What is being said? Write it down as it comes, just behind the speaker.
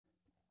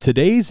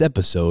Today's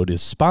episode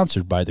is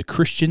sponsored by the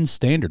Christian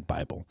Standard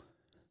Bible.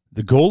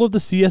 The goal of the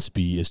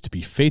CSB is to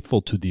be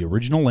faithful to the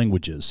original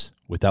languages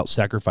without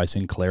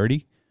sacrificing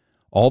clarity,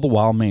 all the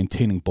while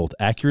maintaining both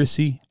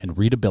accuracy and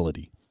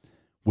readability.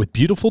 With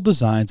beautiful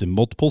designs and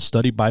multiple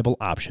study Bible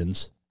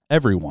options,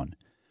 everyone,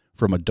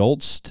 from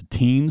adults to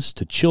teens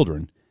to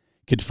children,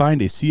 can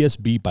find a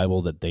CSB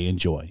Bible that they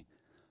enjoy.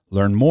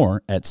 Learn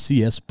more at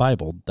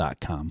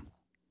csbible.com.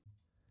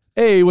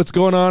 Hey, what's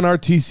going on,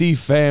 RTC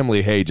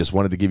family? Hey, just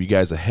wanted to give you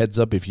guys a heads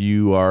up if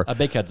you are... A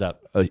big heads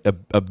up.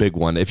 A big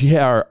one. If you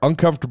are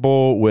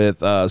uncomfortable with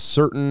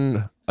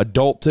certain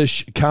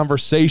adultish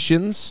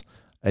conversations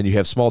and you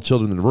have small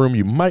children in the room,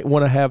 you might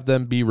want to have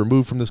them be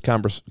removed from this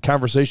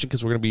conversation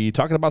because we're going to be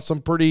talking about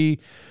some pretty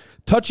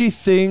touchy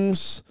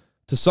things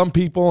to some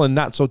people and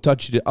not so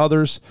touchy to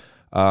others.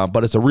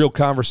 But it's a real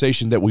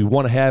conversation that we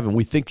want to have and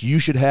we think you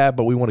should have,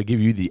 but we want to give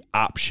you the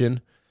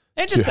option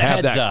and just the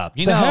heads up,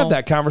 to have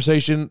that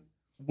conversation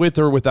with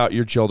or without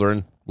your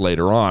children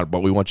later on.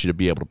 But we want you to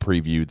be able to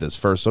preview this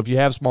first. So if you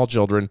have small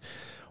children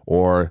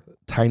or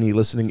tiny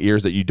listening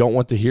ears that you don't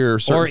want to hear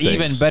certain things,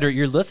 even better,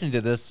 you're listening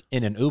to this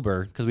in an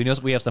Uber because we know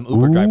we have some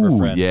Uber driver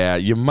friends. Yeah,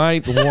 you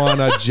might want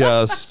to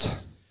just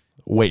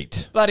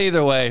wait. But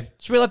either way,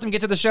 should we let them get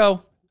to the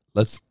show?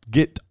 Let's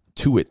get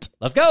to it.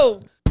 Let's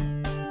go.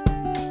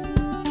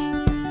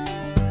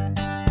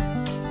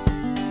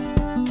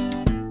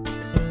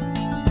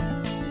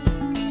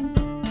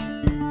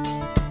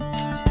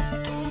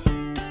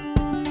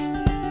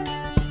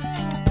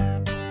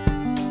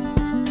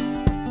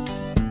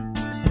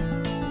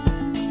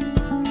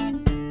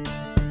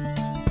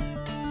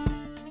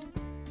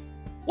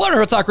 Welcome to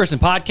Real Talk Christian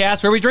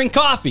Podcast, where we drink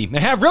coffee and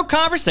have real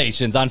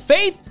conversations on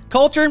faith,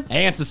 culture,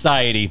 and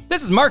society.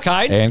 This is Marc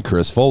Hyde. And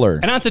Chris Fuller.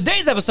 And on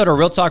today's episode of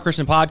Real Talk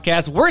Christian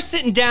Podcast, we're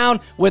sitting down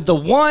with the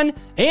one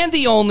and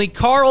the only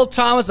Carl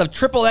Thomas of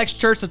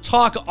XXXChurch to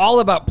talk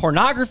all about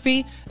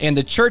pornography and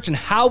the church and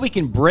how we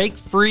can break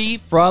free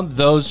from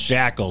those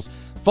shackles.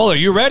 Fuller,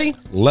 you ready?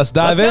 Let's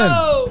dive in.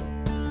 Go!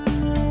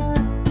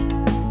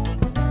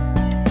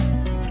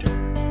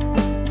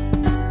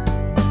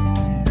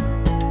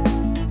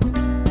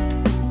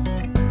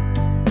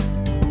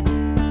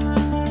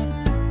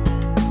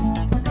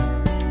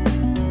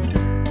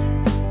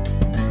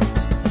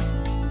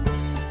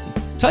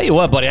 Tell you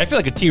what, buddy, I feel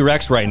like a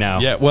T-Rex right now.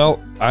 Yeah,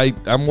 well,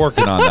 I'm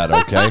working on that,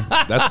 okay?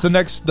 That's the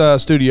next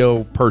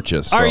studio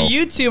purchase. So.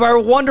 Our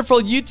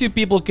wonderful YouTube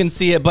people can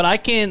see it, but I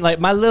can't, like,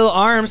 my little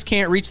arms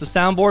can't reach the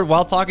soundboard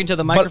while talking to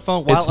the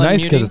microphone. But it's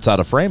nice because it's out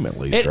of frame at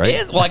least, right? It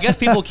is. Well, I guess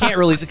people can't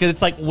really see because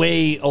it's like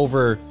way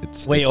over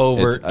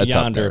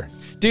yonder.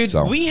 Dude,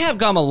 we have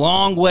come a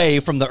long way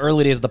from the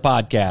early days of the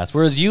podcast.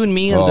 Whereas you and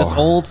me and this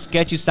old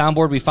sketchy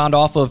soundboard we found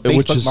off of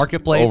Facebook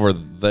Marketplace. Over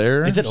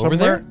there. Is it over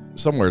there?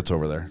 Somewhere it's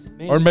over there.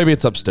 Maybe. Or maybe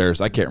it's upstairs.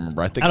 I can't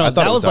remember. I thought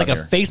that it was like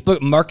here. a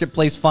Facebook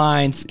Marketplace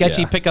find,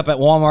 sketchy pickup at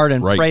Walmart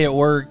and pray it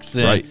works.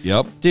 And, right,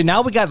 yep. Dude,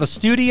 now we got the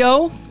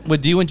studio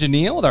with you and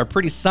Janelle with our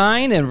pretty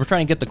sign, and we're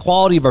trying to get the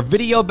quality of our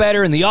video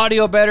better and the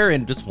audio better,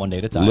 and just one day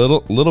at a time.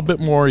 Little bit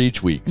more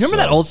each week. Remember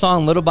that old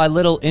song, Little by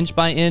Little, Inch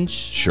by Inch?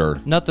 Sure.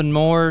 Nothing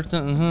more.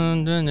 Yeah,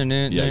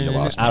 you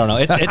lost me. I don't know.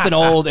 It's an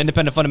old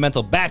independent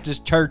fundamental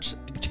Baptist church,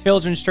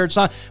 children's church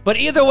song. But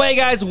either way,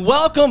 guys,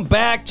 welcome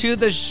back to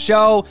the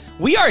show.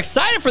 We are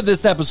excited for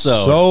this episode.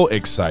 So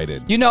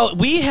excited. You know,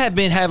 we have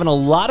been having a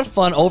lot of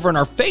fun over in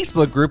our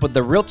Facebook group with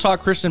the Real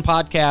Talk Christian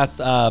Podcast.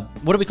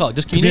 What do we call it?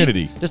 Just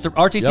community. Just the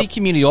RTC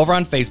community over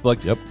on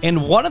Facebook. Yep.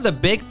 And one of the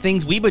big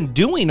things we've been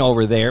doing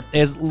over there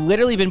is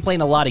literally been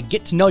playing a lot of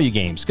get to know you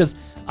games. Because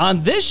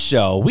on this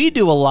show, we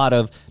do a lot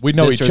of we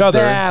know each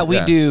other. We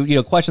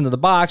do, questions of the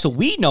box, so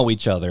we know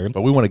each other.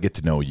 But we want to get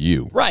to know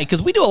you. Right,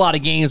 because we do a lot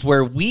of games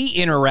where we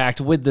interact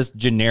with this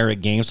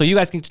generic game, so you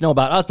guys get to know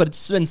about us, but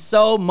it's been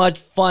so much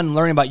fun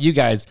learning about you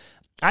guys.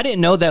 I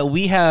didn't know that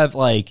we have,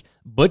 like,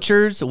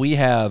 butchers, we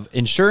have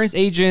insurance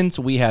agents,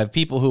 we have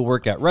people who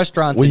work at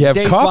restaurants. We have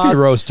coffee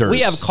roasters. We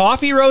have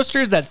coffee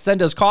roasters that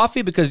send us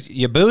coffee because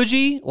you're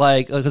bougie,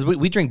 like, because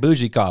we drink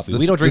bougie coffee.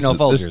 We don't drink no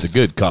Folgers. This is the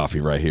good coffee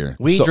right here.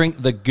 We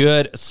drink the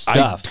good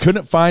stuff. I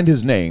couldn't find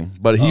his name,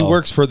 but he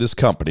works for this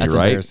company, That's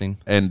right? Embarrassing.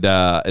 And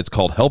it's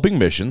called Helping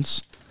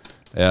Missions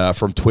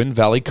from Twin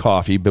Valley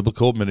Coffee,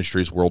 Biblical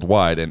Ministries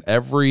Worldwide. And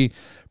every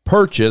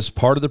purchase,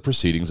 part of the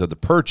proceedings of the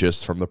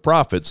purchase from the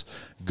profits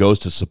goes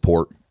to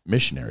support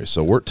missionaries.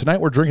 So tonight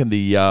we're drinking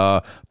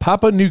the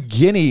Papua New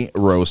Guinea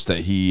roast that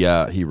he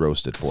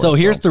roasted for us. So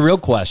here's the real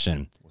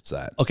question. What's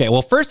that? Okay,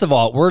 well, first of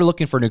all, we're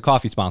looking for a new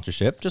coffee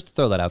sponsorship, just to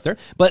throw that out there.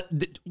 But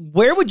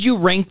where would you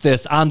rank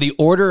this on the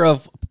order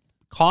of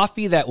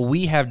coffee that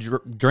we have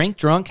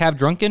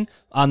drunken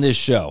on this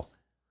show?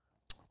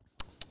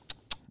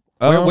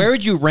 Where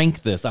would you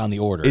rank this on the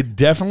order? It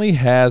definitely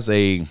has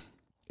a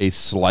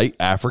slight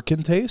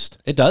African taste.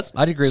 It does.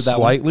 I'd agree with that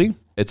slightly. one.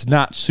 It's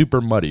not super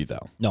muddy,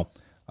 though. No.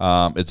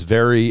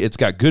 It's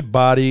got good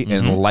body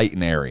and light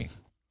and airy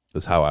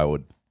is how I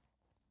would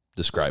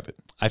describe it.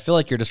 I feel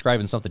like you're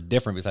describing something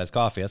different besides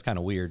coffee. That's kind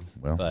of weird.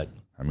 Well, but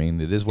I mean,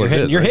 it is what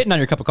it is. You're hitting on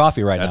your cup of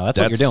coffee right now. That's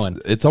what you're doing.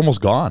 It's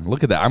almost gone.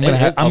 Look at that. I'm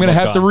gonna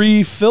have to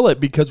refill it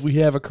because we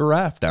have a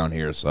carafe down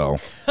here. So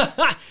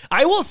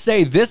I will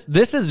say this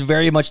is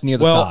very much near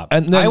the top.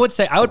 And then I would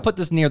say I would put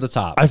this near the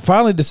top. I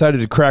finally decided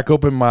to crack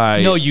open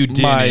my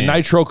my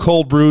nitro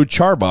cold brew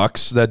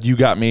Charbucks that you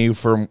got me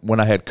from when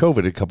I had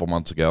COVID a couple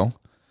months ago.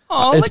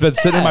 Oh, it's been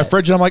sitting in my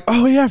fridge, and I'm like,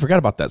 oh, yeah, I forgot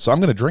about that. So I'm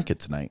going to drink it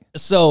tonight.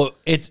 So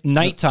it's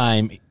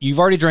nighttime. You've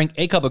already drank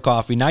a cup of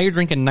coffee. Now you're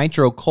drinking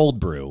nitro cold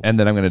brew. And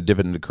then I'm going to dip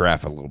it into the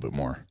carafe a little bit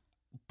more.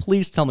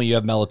 Please tell me you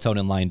have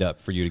melatonin lined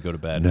up for you to go to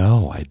bed.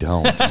 No, I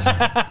don't.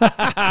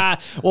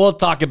 We'll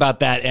talk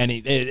about that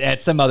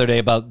at some other day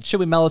about should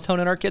we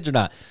melatonin our kids or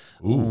not.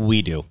 Ooh.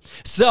 We do.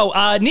 So,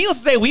 needless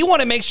to say, we want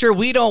to make sure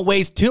we don't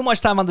waste too much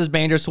time on this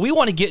banter, so we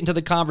want to get into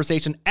the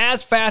conversation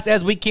as fast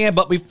as we can.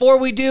 But before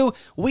we do,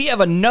 we have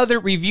another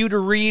review to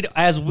read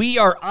as we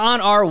are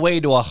on our way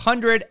to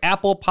 100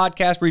 Apple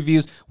Podcast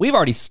reviews. We've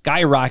already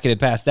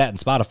skyrocketed past that in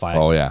Spotify.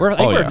 Oh, yeah. We're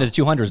in the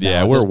 200s now.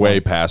 Yeah, we're way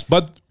past.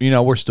 But,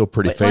 we're still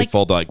pretty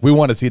faithful. We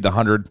want to see the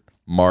 100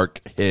 mark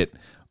hit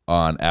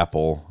on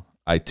Apple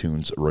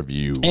iTunes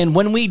review. And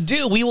when we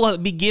do, we will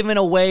be giving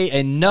away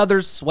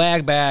another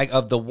swag bag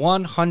of the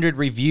 100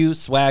 review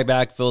swag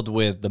bag filled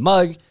with the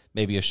mug,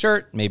 maybe a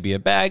shirt, maybe a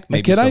bag,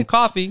 maybe some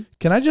coffee.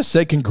 Can I just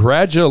say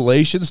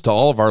congratulations to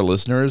all of our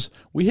listeners?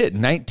 We hit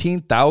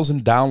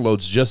 19,000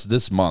 downloads just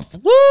this month.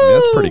 Woo!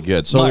 That's pretty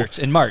good. So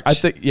in March. I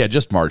think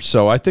just March.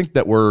 So I think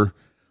that we're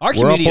our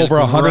community up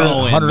over is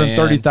growing,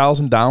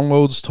 130,000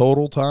 downloads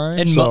total time.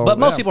 But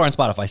most people are on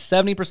Spotify.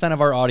 70% of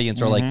our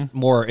audience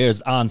are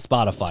is on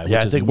Spotify. Yeah,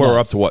 which I think is we're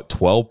nuts. up to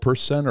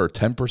 12% or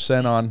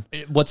 10% on.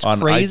 What's on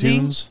crazy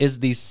iTunes.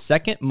 is the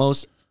second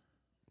most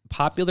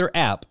popular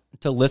app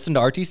to listen to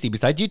RTC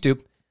besides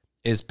YouTube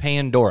is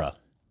Pandora.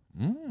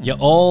 You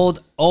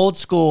old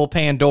school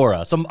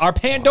Pandora. Some our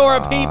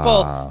Pandora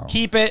people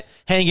keep it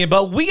hanging.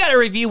 But we got a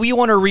review we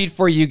want to read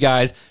for you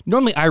guys.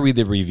 Normally I read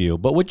the review,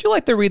 but would you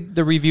like to read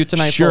the review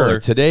tonight? Sure. Fuller?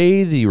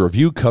 Today the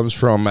review comes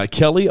from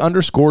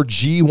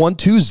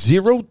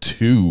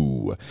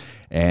Kelly_G1202,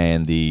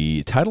 and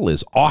the title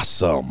is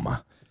Awesome.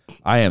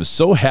 I am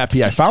so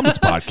happy I found this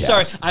podcast.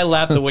 Sorry, I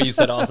laughed the way you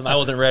said awesome. I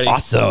wasn't ready.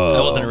 Awesome. I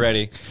wasn't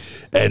ready.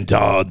 And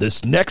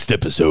this next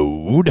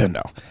episode,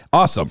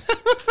 awesome.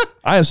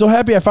 I am so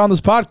happy I found this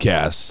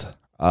podcast.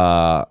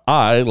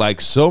 I,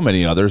 like so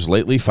many others,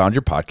 lately found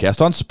your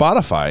podcast on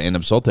Spotify, and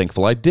I'm so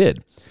thankful I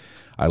did.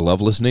 I love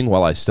listening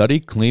while I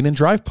study, clean, and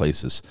drive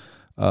places.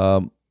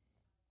 Did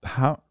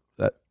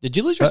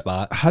you lose your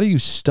spot? How do you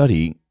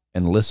study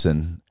and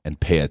listen and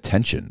pay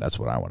attention? That's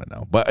what I want to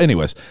know. But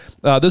anyways,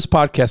 this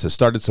podcast has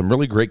started some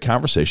really great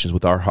conversations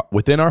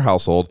within our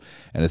household,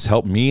 and it's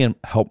helped me and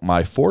helped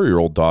my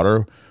 4-year-old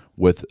daughter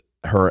with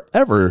her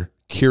ever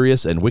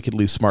curious and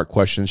wickedly smart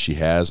questions she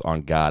has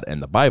on God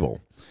and the Bible.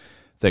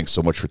 Thanks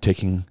so much for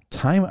taking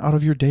time out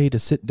of your day to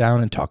sit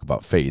down and talk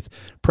about faith,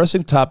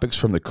 pressing topics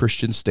from the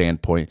Christian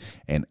standpoint,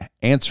 and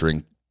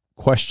answering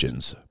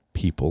questions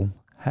people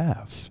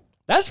have.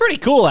 That's pretty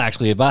cool,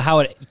 actually, about how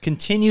it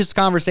continues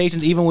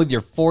conversations even with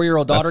your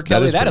 4-year-old daughter,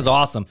 Kelly. That is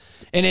awesome.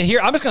 And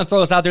here, I'm just going to throw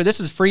this out there. This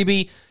is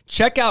freebie.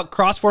 Check out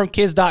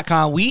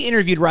crossformkids.com. We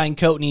interviewed Ryan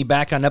Coatney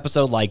back on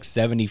episode like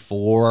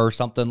 74 or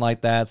something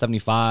like that,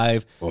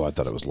 75. Oh, I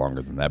thought it was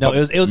longer than that. No, it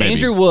was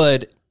Andrew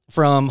Wood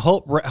from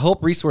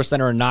Hope Resource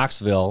Center in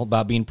Knoxville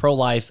about being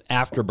pro-life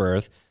after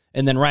birth.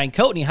 And then Ryan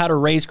Coatney, how to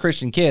raise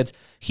Christian kids.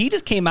 He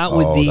just came out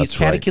with these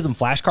catechism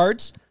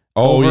flashcards.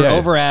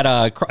 Over at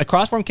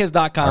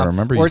crossformkids.com. I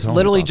remember where it's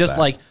literally just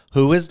like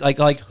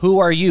who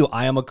are you?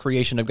 I am a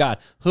creation of God.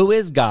 Who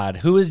is God?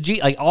 Who is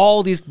Jesus? Like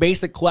all these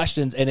basic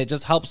questions, and it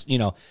just helps,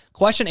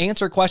 question,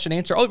 answer.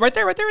 Oh, right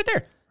there. Right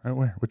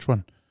where? Which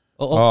one?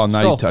 Now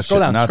you touched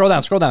scroll it.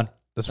 Down. Scroll down.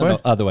 This way?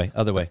 No, other way.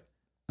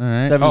 All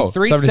right.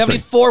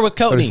 74 with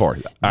Coatney. 74. All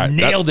right.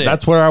 Nailed it.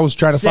 That's where I was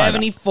trying to find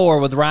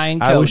 74 with Ryan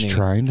Coatney. I was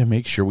trying to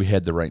make sure we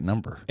had the right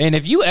number. And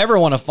if you ever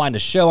want to find a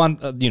show on,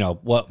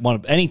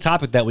 any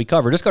topic that we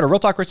cover, just go to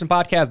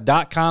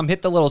realtalkchristianpodcast.com,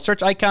 hit the little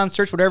search icon,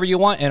 search whatever you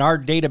want, and our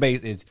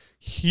database is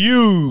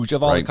huge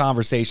of all the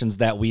conversations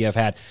that we have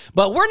had.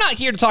 But we're not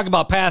here to talk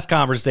about past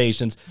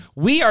conversations.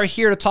 We are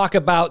here to talk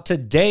about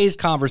today's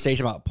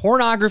conversation about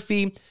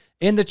pornography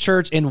in the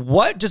church and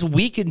what just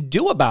we can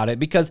do about it.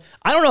 Because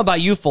I don't know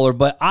about you, Fuller,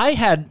 but I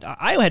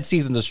had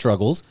seasons of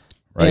struggles,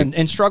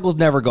 and struggles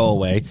never go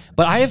away.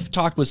 But I have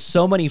talked with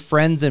so many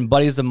friends and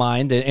buddies of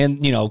mine,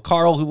 and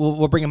Carl, who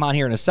we'll bring him on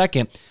here in a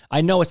second.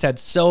 I know it's had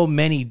so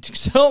many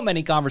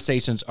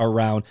conversations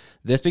around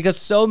this because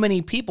so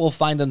many people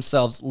find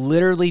themselves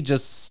literally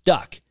just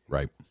stuck.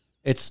 Right.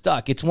 It's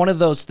stuck. It's one of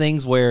those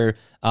things where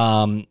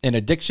an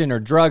addiction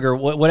or drug or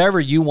whatever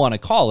you want to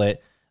call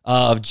it,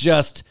 of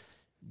just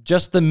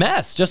the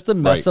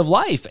mess of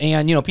life.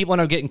 And, people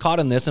end up getting caught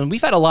in this. And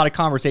we've had a lot of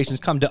conversations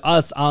come to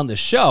us on the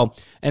show.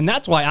 And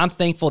that's why I'm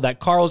thankful that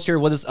Carl's here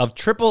with us of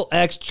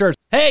XXXChurch.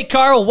 Hey,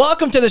 Carl,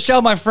 welcome to the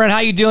show, my friend. How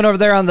you doing over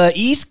there on the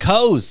East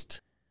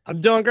Coast? I'm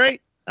doing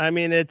great. I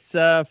mean, it's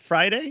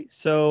Friday,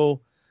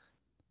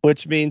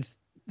 which means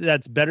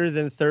that's better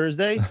than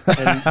Thursday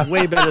and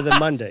way better than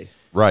Monday.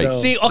 Right.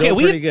 So, See, okay,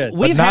 we've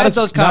not had as,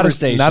 those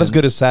conversations. Not as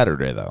good as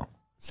Saturday, though.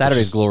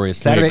 Saturday's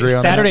glorious. Can we agree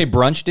on Saturday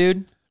brunch,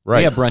 dude. Right.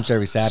 We have brunch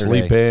every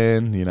Saturday. Sleep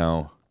in, you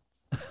know.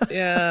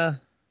 Yeah,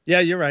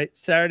 you're right.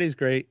 Saturday's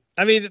great.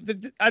 I mean,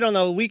 I don't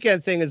know.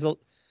 Weekend thing it's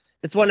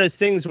one of those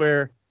things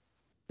where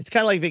it's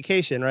kind of like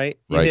vacation, right?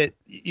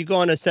 You go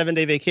on a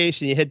 7-day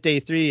vacation, you hit day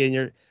 3, and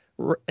you're,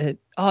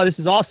 oh, this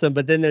is awesome.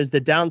 But then there's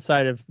the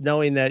downside of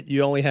knowing that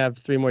you only have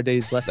 3 more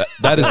days left.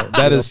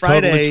 That is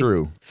totally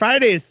true.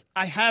 Fridays,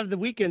 I have the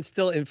weekend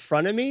still in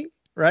front of me,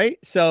 right?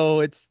 So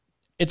it's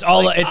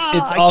all like,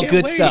 it's all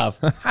good stuff.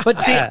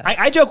 But see,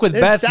 I joke with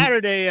then Beth.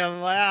 Saturday,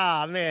 I'm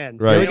like, man,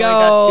 Right. we Here we only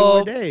got 2 go.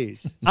 more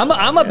days.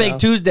 I'm a big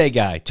Tuesday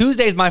guy.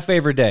 Tuesday's my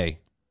favorite day.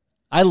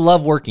 I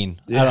love working.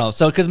 I don't know.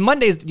 So because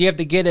Mondays you have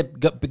to get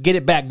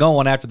it back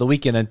going after the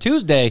weekend, and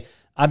Tuesday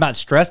I'm not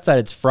stressed that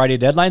it's Friday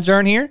deadlines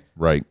aren't here.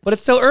 Right. But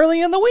it's still early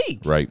in the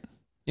week. Right.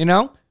 You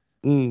know.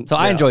 So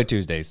I enjoy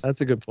Tuesdays.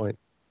 That's a good point.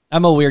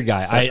 I'm a weird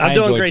guy. I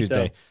doing enjoy great, Tuesday.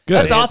 though. Good.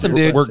 That's awesome,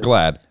 dude. We're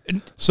glad.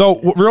 So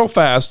real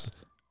fast,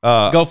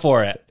 Go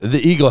for it.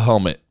 the Eagle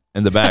helmet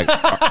in the back.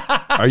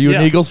 Are you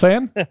an Eagles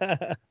fan?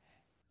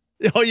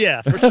 Oh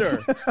yeah, for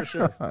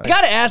sure. I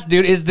gotta ask,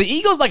 dude, is the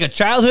Eagles like a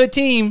childhood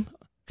team?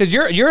 Because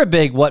you're a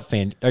big what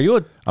fan? I'm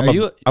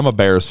a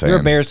Bears fan. You're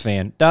a Bears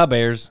fan. Da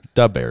Bears.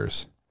 The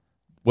Bears,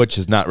 which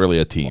is not really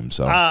a team.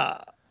 So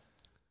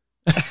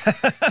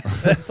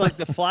That's like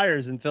the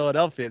Flyers in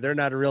Philadelphia. They're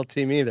not a real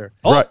team either.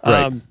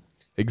 right.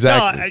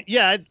 Exactly.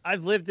 No,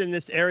 I've lived in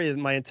this area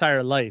my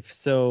entire life,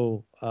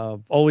 so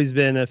always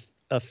been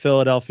a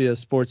Philadelphia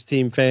sports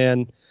team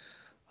fan.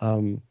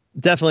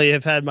 Definitely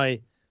have had my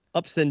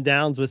ups and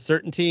downs with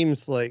certain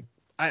teams. Like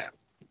I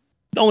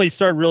only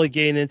started really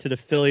getting into the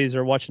Phillies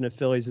or watching the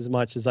Phillies as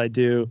much as I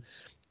do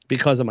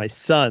because of my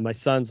son. My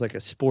son's like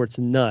a sports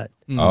nut.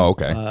 Oh,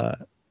 okay.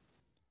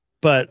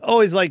 But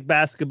always liked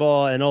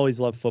basketball and always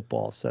loved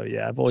football. So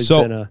yeah, I've always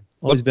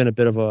been a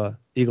bit of a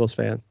Eagles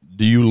fan.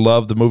 Do you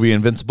love the movie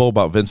Invincible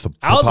about Vince Papale?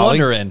 I was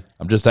wondering.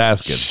 I'm just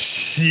asking.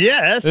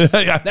 Yes. That's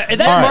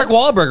Mark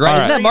Wahlberg, right?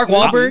 Isn't that Mark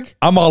Wahlberg?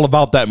 I'm all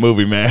about that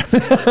movie, man.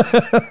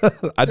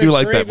 I do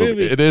like that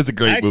movie. It is a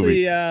great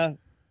movie. Actually,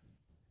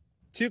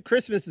 2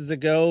 Christmases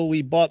ago,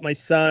 we bought my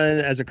son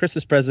as a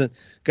Christmas present,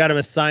 got him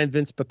a signed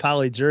Vince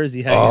Papale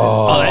jersey hanging.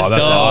 that's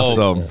that's dope.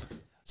 awesome.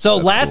 So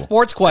That's last cool.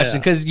 sports question,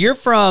 because you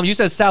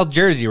said South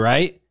Jersey,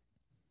 right?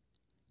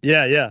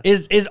 Yeah.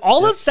 Is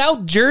all of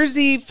South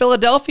Jersey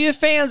Philadelphia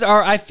fans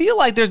I feel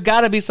like there's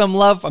got to be some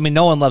love. I mean,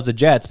 no one loves the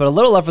Jets, but a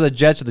little love for the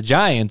Jets or the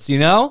Giants, you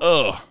know?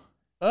 Oh.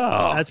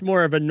 That's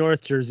more of a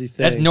North Jersey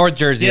thing. That's North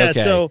Jersey, yeah,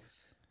 okay. So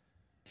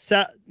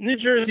New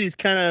Jersey is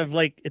kind of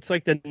like, it's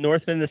like the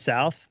North and the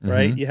South,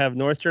 right? You have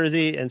North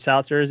Jersey and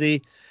South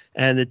Jersey,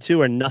 and the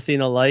two are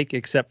nothing alike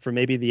except for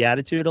maybe the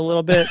attitude a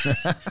little bit.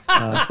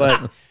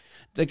 But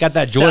they got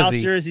that South Jersey.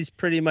 Jersey's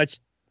pretty much,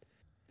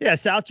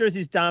 South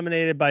Jersey's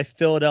dominated by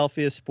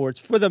Philadelphia sports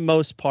for the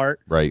most part,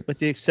 Right. with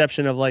the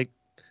exception of like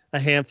a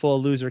handful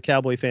of loser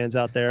Cowboy fans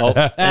out there. Oh,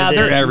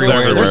 they're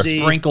everywhere. North They're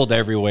Jersey- sprinkled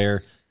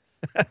everywhere.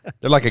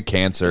 They're like a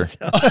cancer.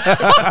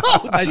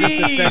 I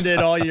just offended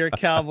all your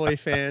Cowboy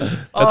fans.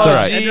 That's all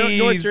right. And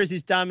North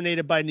Jersey's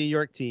dominated by New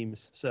York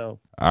teams. So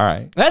All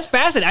right. That's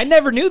fascinating. I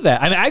never knew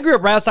that. I mean, I grew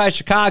up right outside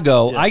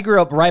Chicago. I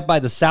grew up right by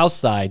the South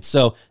Side.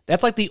 So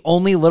that's like the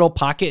only little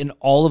pocket in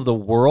all of the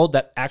world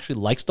that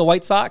actually likes the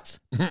White Sox.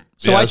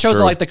 So Yeah, I that's chose to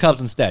true. like the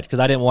Cubs instead because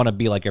I didn't want to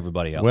be like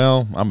everybody else.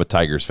 Well, I'm a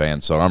Tigers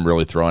fan, so I'm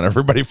really throwing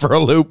everybody for a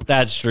loop.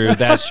 That's true.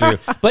 That's true.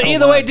 But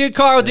either way, dude,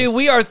 Carl, dude,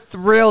 we are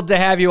thrilled to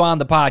have you on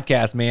the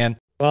podcast, man.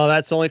 well,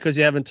 that's only because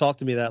you haven't talked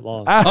to me that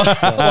long.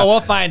 Well, we'll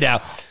find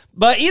out.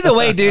 But either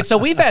way, dude, so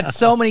we've had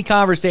so many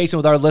conversations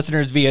with our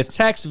listeners via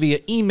text, via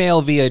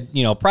email, via,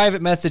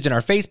 private message in our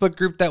Facebook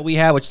group that we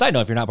have, which side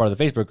note, if you're not part of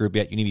the Facebook group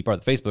yet, you need to be part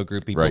of the Facebook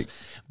group, people. Right.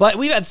 But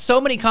we've had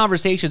so many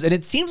conversations, and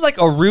it seems like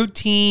a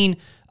routine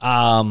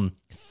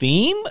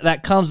theme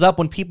that comes up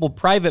when people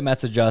private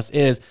message us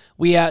is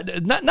we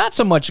not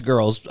so much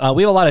girls.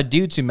 We have a lot of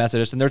dudes who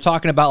message us, and they're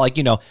talking about like,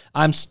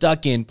 I'm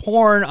stuck in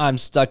porn. I'm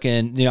stuck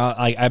in,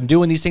 I'm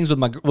doing these things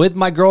with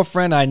my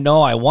girlfriend. I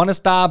know I want to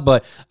stop,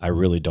 but I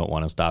really don't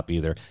want to stop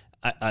either.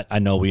 I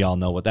know we all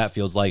know what that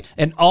feels like,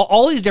 and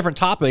all these different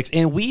topics.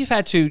 And we've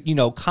had to,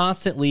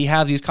 constantly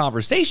have these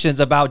conversations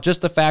about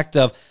just the fact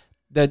of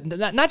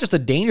not just the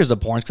dangers of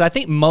porn, because I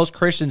think most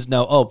Christians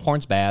know,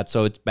 porn's bad,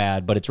 so it's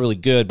bad, but it's really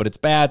good, but it's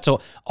bad.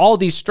 So all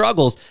these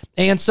struggles.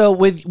 And so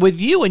with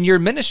you and your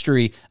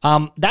ministry,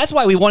 that's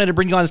why we wanted to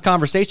bring you on this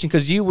conversation,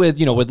 because you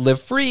with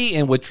Live Free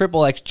and with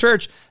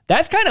XXXChurch,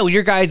 that's kind of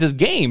your guys'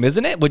 game,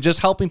 isn't it? With just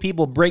helping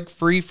people break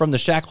free from the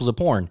shackles of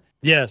porn.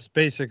 Yes,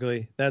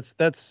 basically. That's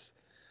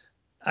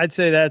I'd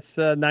say that's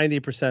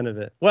 90% of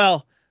it.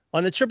 Well,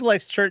 on the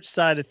XXXChurch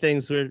side of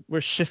things, we're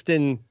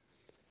shifting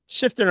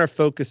our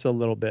focus a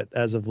little bit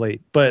as of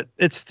late, but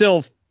it's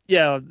still,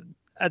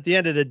 at the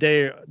end of the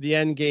day, the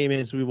end game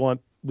is we want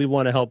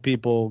to help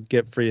people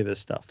get free of this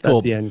stuff. That's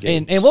Cool. the end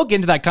game. And we'll get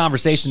into that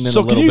conversation in a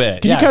So little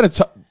bit. Can you kind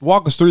of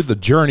walk us through the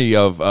journey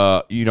of,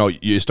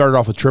 you started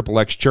off with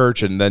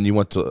XXXChurch, and then you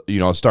went to,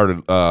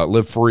 started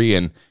Live Free,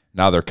 and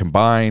now they're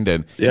combined,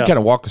 and you kind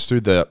of walk us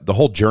through the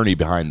whole journey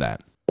behind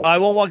that. Well, I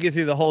won't walk you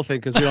through the whole thing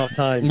because we don't have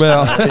time.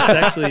 Well, it's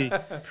actually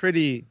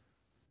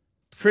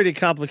pretty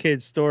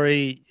complicated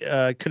story.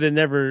 Could have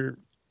never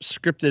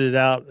scripted it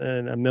out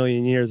in a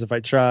million years if I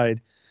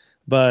tried,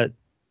 but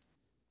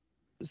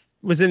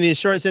was in the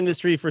insurance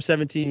industry for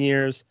 17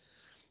 years,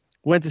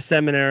 went to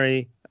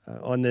seminary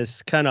on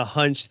this kind of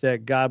hunch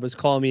that God was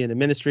calling me into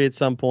ministry at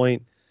some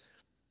point,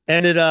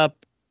 ended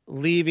up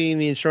leaving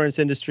the insurance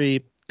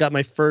industry, got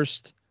my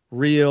first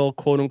real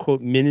quote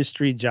unquote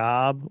ministry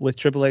job with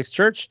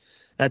XXXChurch.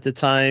 At the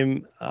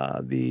time,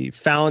 the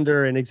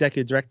founder and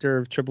executive director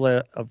of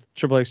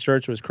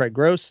XXXChurch was Craig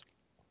Gross.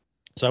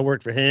 So I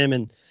worked for him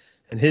and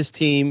his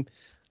team,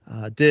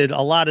 did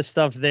a lot of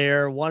stuff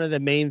there. One of the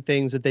main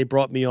things that they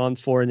brought me on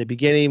for in the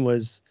beginning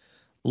was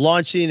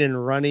launching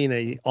and running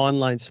a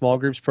online small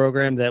groups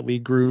program that we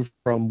grew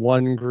from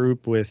one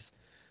group with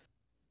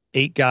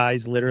 8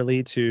 guys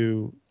literally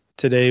to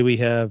today we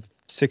have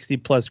 60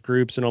 plus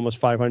groups and almost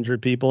 500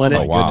 people in it.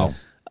 Oh, my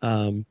goodness.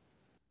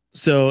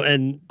 So,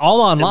 and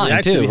all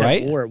online too,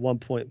 right? 4 at one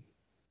point.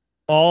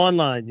 All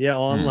online. Yeah,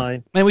 all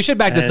online. Man, we should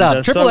back this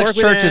up.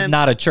 XXXChurch is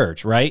not a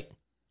church, right?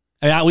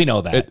 I mean, we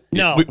know that.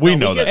 We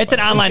know that. It's an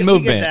online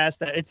movement. We get asked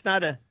that. It's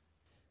not a.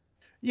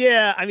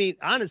 Yeah, I mean,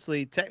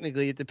 honestly,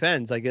 technically, it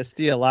depends. I guess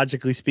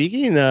theologically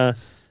speaking,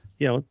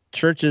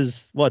 church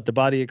is what the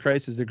body of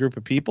Christ is a group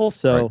of people.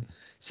 So,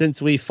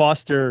 since we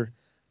foster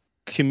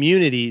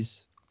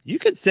communities, you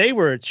could say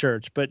we're a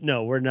church, but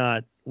no, we're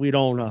not. We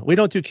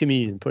don't do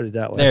communion. Put it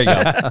that way. There you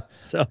go.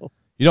 So.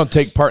 You don't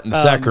take part in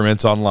the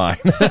sacraments online.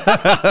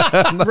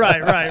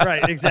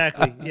 Right.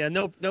 Exactly. Yeah.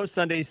 No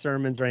Sunday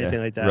sermons or anything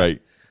like that.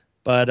 Right.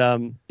 But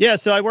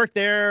so I worked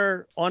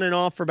there on and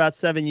off for about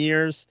 7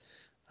 years.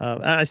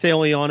 I say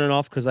only on and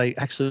off because I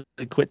actually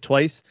quit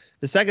twice.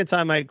 The second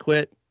time I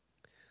quit,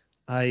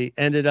 I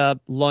ended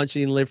up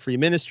launching Live Free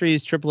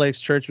Ministries.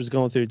 XXXChurch was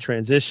going through a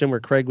transition where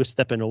Craig was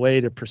stepping away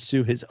to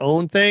pursue his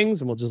own things,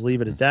 and we'll just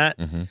leave it at that.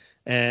 Mm-hmm.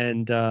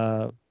 And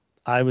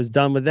I was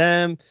done with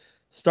them.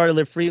 Started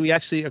Live Free. We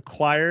actually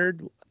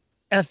acquired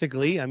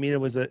ethically. I mean, it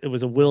was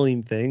a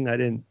willing thing. I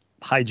didn't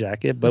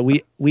hijack it, but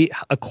we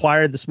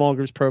acquired the small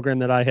groups program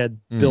that I had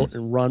built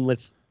and run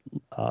with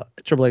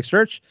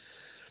XXXChurch.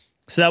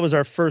 So that was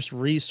our first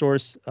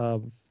resource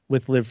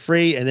with Live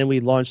Free, and then we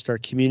launched our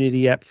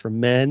community app for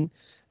men.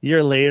 A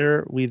year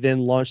later, we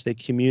then launched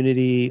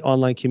a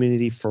online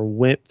community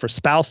for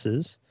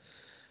spouses.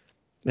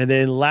 And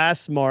then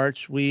last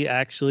March, we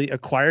actually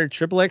acquired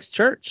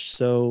XXXChurch.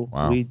 So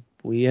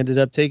we ended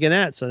up taking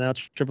that. So now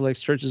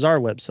XXXChurch is our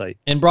website.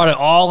 And brought it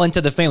all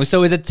into the family.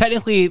 So is it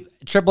technically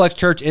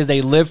XXXChurch is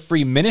a Live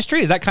Free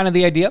ministry? Is that kind of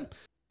the idea?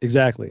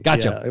 Exactly.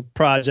 Gotcha. Yeah, a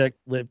project,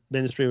 live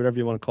ministry, whatever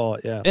you want to call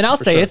it. Yeah. And I'll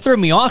say it threw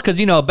me off because,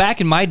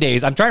 back in my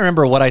days, I'm trying to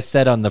remember what I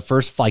said on the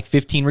first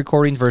 15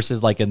 recordings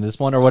versus in this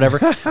one or whatever.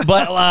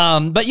 but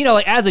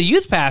as a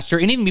youth pastor,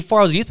 and even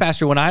before I was a youth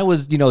pastor, when I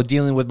was,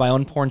 dealing with my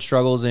own porn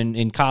struggles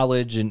in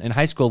college and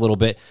high school a little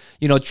bit,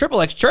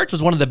 XXXChurch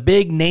was one of the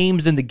big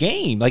names in the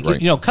game.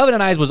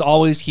 Covenant Eyes was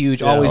always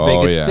huge, always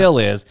big. It still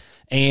is.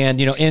 And,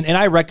 and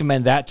I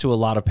recommend that to a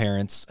lot of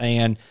parents.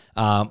 And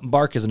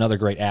Marc is another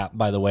great app,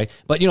 by the way.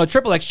 But,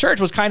 XXXChurch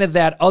was kind of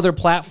that other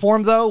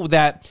platform, though,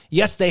 that,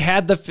 yes, they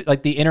had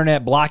the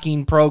internet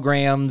blocking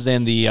programs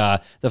and the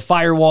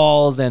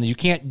firewalls, and you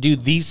can't do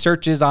these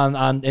searches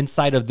on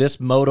inside of this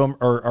modem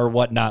or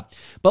whatnot.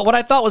 But what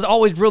I thought was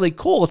always really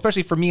cool,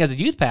 especially for me as a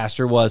youth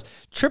pastor, was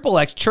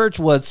XXXChurch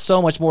was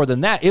so much more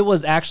than that. It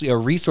was actually a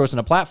resource and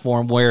a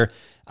platform where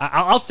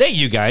I'll say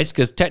you guys,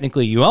 because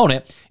technically you own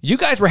it, you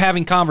guys were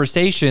having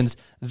conversations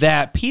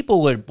that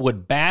people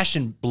would bash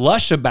and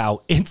blush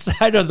about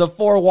inside of the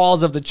 4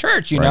 walls of the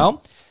church, you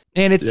know?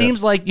 And it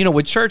seems like,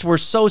 with church, we're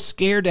so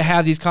scared to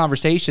have these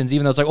conversations,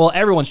 even though it's like, well,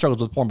 everyone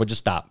struggles with porn, but just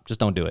stop. Just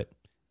don't do it.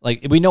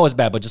 We know it's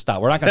bad, but just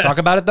stop. We're not going to talk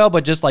about it, though,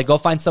 but just go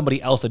find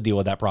somebody else to deal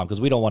with that problem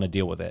because we don't want to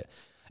deal with it.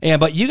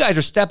 But you guys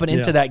are stepping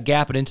into that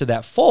gap and into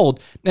that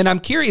fold. And I'm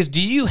curious,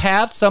 do you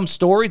have some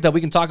stories that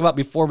we can talk about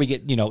before we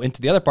get,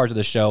 into the other parts of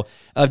the show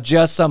of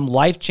just some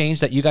life change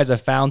that you guys have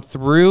found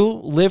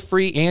through Live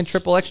Free and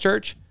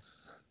XXXChurch?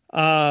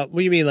 What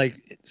do you mean,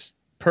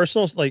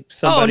 personal, somebody?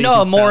 Oh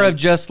no, more of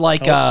just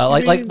what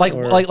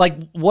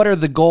are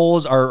the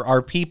goals?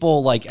 Are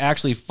people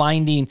actually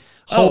finding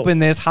hope in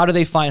this? How do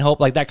they find hope?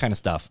 That kind of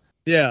stuff.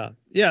 Yeah.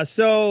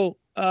 So,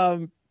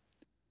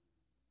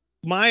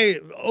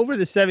 over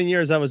the 7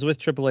 years I was with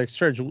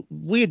XXXChurch,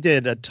 we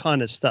did a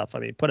ton of stuff. I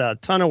mean, put out a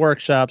ton of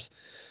workshops.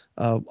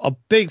 A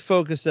big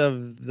focus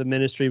of the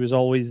ministry was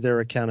always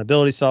their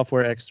accountability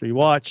software, X3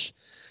 Watch.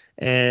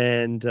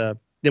 And then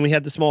we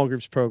had the small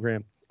groups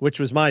program, which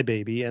was my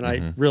baby. And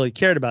I really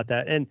cared about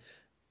that. And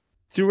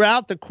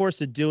throughout the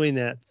course of doing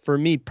that, for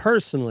me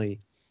personally,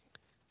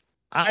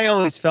 I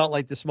always felt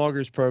like the small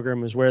groups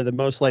program was where the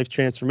most life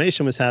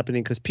transformation was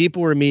happening because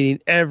people were meeting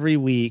every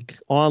week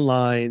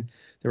online.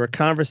 There were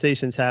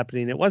conversations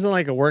happening. It wasn't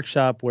like a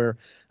workshop where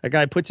a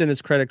guy puts in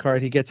his credit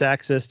card, he gets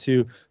access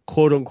to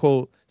quote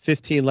unquote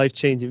 15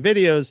 life-changing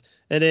videos,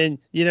 and then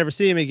you never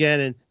see him again.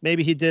 And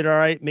maybe he did all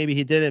right, maybe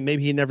he didn't,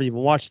 maybe he never even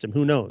watched him.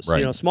 Who knows? Right.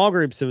 You know, small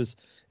groups, it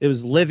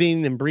was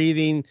living and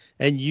breathing,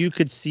 and you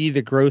could see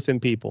the growth in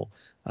people.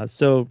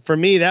 So for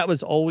me, that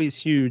was always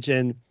huge.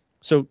 And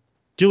so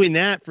doing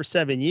that for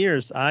 7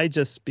 years, I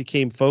just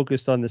became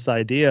focused on this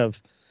idea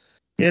of,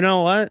 you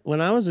know what?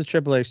 When I was at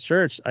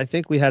XXXChurch, I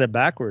think we had it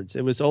backwards.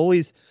 It was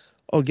always,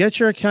 oh, get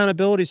your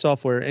accountability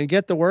software and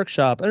get the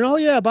workshop. And, oh,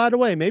 yeah, by the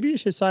way, maybe you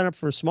should sign up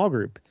for a small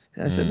group.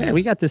 And I said, man,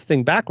 we got this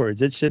thing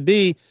backwards. It should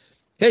be,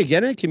 hey,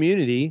 get in a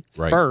community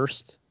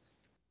first,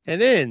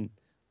 and then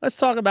let's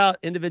talk about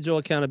individual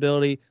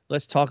accountability.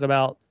 Let's talk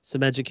about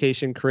some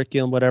education,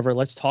 curriculum, whatever.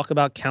 Let's talk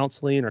about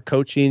counseling or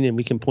coaching, and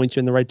we can point you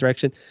in the right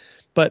direction.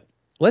 But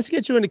let's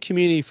get you in the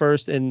community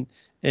first and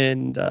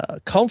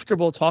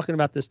comfortable talking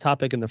about this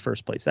topic in the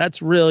first place.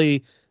 That's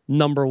really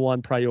number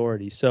one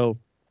priority. So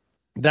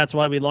that's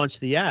why we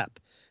launched the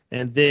app.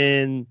 And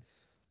then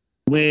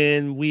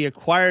when we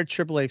acquired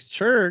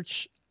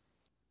XXXChurch,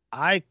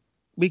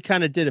 we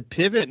kind of did a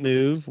pivot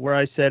move where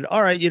I said,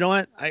 all right, you know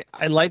what?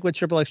 I like what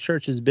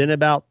XXXChurch has been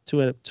about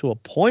to a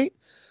point,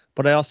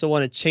 but I also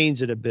want to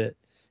change it a bit.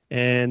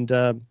 And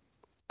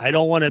I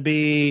don't want to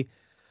be,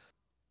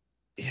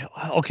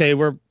 okay,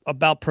 we're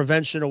about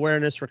prevention,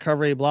 awareness,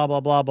 recovery, blah, blah,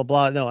 blah, blah,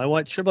 blah. No, I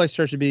want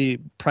XXXChurch to be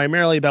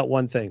primarily about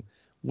one thing.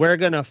 We're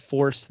going to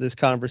force this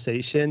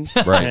conversation,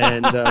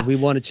 and we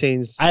want to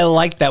change. I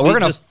like that. We're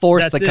going to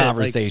force the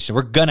conversation.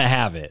 We're going to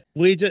have it.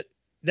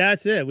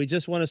 That's it. We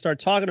just want to start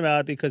talking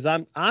about it because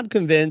I'm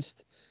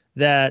convinced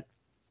that,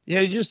 you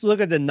know, you just look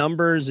at the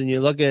numbers and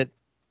you look at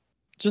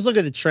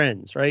the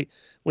trends, right?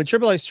 When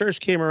XXXChurch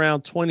came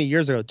around 20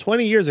 years ago,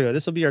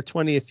 this will be our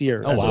 20th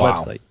year as a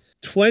website.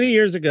 20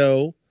 years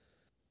ago,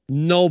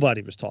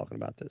 nobody was talking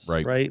about this,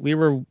 right? We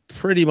were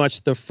pretty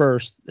much the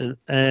first.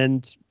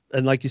 And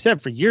like you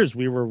said, for years,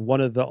 we were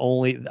one of the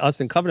only, us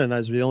and Covenant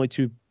Eyes were the only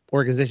two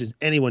organizations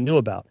anyone knew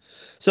about.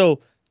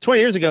 So 20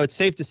 years ago, it's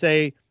safe to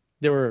say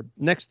there were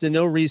next to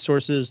no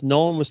resources.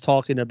 No one was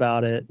talking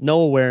about it.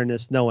 No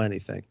awareness, no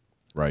anything.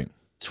 Right.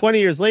 20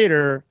 years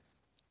later,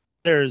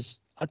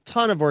 there's a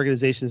ton of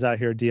organizations out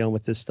here dealing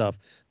with this stuff.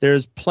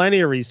 There's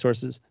plenty of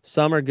resources.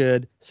 Some are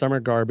good, some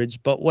are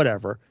garbage, but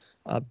whatever.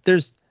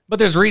 There's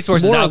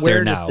resources more out there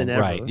awareness now, than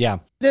ever. right? Yeah.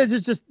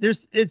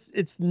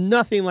 It's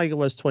nothing like it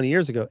was 20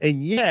 years ago,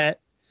 and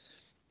yet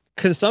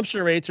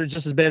consumption rates are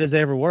just as bad as they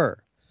ever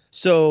were.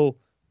 So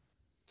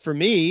for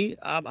me,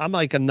 I'm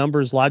like a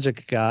numbers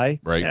logic guy,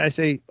 right? And I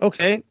say,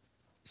 okay,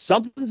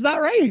 something's not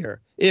right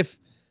here. If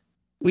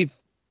we've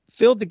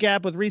filled the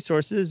gap with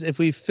resources, if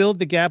we filled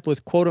the gap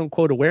with quote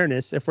unquote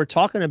awareness, if we're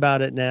talking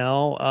about it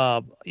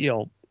now,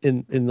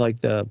 in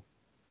like the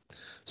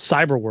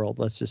cyber world,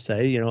 let's just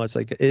say, it's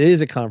like, it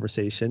is a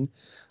conversation.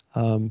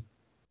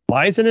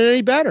 Why isn't it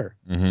any better?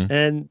 Mm-hmm.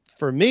 And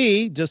for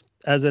me, just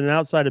as an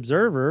outside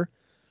observer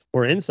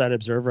or inside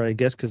observer, I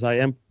guess, because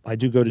I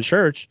do go to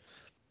church,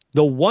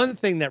 the one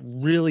thing that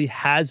really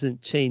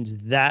hasn't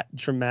changed that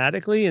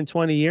dramatically in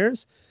 20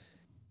 years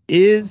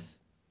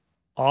is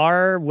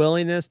our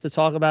willingness to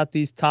talk about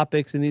these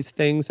topics and these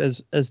things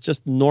as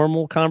just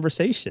normal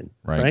conversation,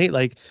 right?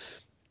 Like,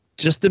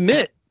 just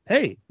admit,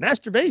 hey,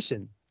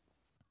 masturbation,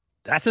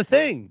 that's a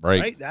thing,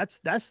 right? That's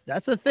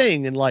a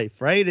thing in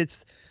life, right?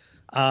 It's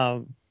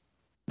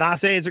not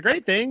saying it's a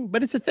great thing,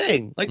 but it's a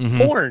thing. Like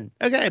porn.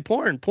 Okay,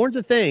 porn's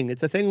a thing.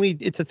 It's a thing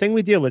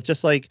we deal with,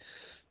 just like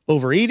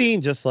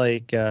overeating, just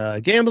like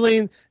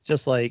gambling,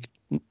 just like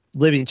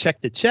living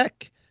check to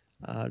check,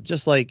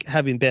 just like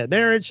having bad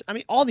marriage. I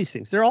mean, all these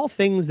things, they're all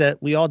things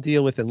that we all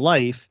deal with in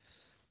life.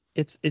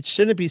 It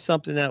shouldn't be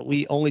something that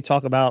we only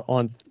talk about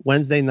on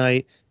Wednesday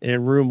night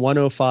in room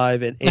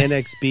 105 in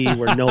Annex B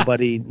where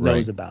nobody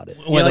knows about it.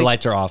 When the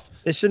lights are off.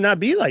 It should not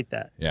be like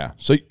that. Yeah.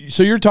 So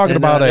you're talking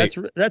about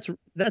that's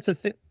a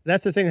thing.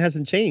 That's the thing that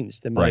hasn't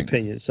changed in my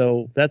opinion.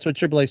 So that's what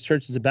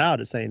XXXChurch is about,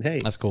 is saying, hey,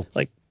 that's cool.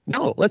 Like,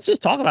 no, let's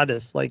just talk about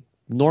this like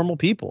normal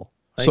people.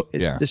 Like,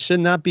 this should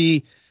not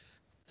be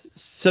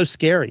so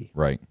scary.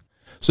 Right.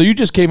 So you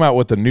just came out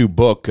with a new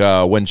book,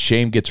 When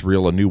Shame Gets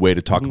Real, a new way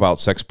to talk about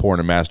sex, porn,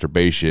 and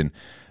masturbation.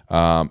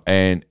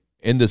 And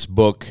in this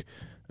book,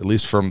 at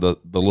least from the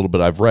little bit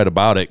I've read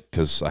about it,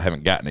 because I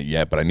haven't gotten it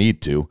yet, but I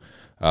need to,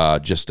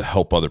 just to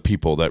help other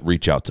people that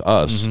reach out to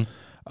us.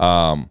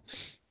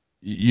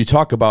 You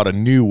talk about a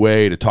new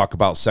way to talk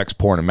about sex,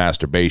 porn, and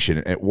masturbation.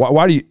 And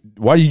why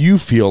do you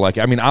feel like?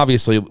 I mean,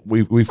 obviously,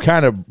 we've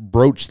kind of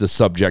broached the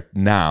subject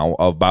now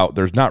about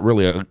there's not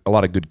really a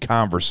lot of good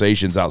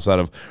conversations outside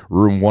of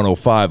room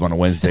 105 on a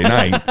Wednesday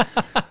night.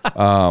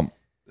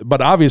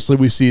 But obviously,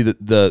 we see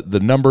that the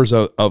numbers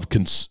of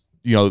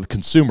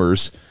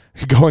consumers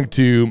going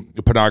to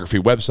pornography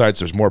websites.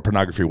 There's more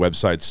pornography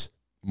websites.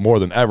 More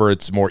than ever,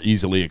 it's more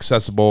easily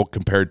accessible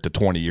compared to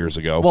 20 years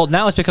ago. Well,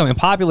 now it's becoming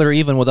popular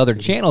even with other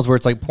channels where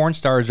it's like porn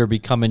stars are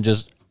becoming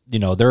just,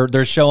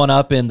 they're showing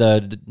up in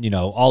the,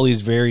 all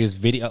these various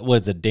video, what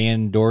is it,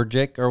 Dan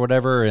Dorjic or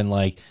whatever, and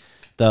like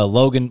the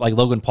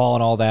Logan Paul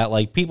and all that.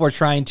 Like, people are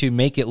trying to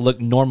make it look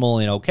normal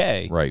and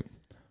okay. Right.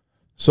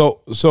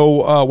 So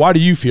why do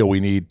you feel we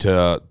need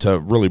to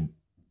really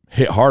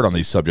hit hard on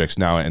these subjects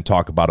now and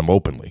talk about them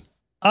openly?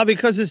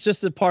 Because it's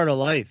just a part of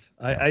life.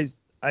 I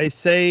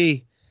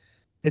say,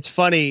 it's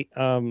funny.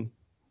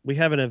 We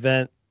have an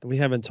event. We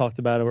haven't talked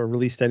about it or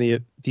released any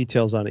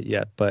details on it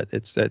yet, but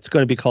it's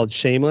going to be called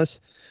Shameless.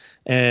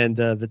 And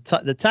the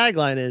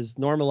tagline is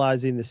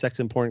normalizing the sex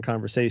and porn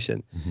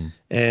conversation. Mm-hmm.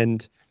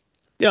 And,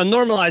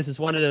 normalize is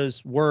one of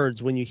those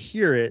words when you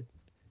hear it,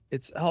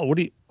 it's,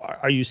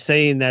 are you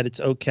saying that it's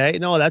okay?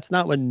 No, that's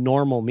not what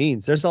normal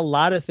means. There's a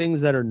lot of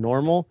things that are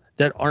normal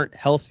that aren't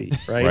healthy,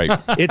 right?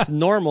 Right. It's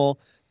normal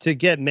to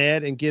get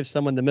mad and give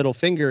someone the middle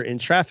finger in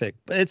traffic,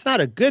 but it's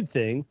not a good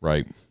thing.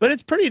 Right. But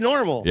it's pretty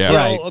normal,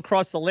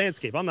 across the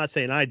landscape. I'm not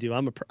saying I do.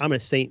 I'm a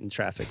saint in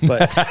traffic,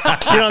 but you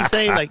know what I'm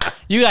saying? Like,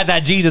 you got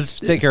that Jesus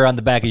sticker on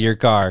the back of your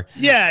car.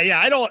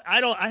 Yeah.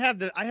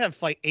 I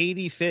have like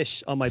 80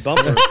 fish on my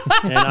bumper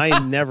and I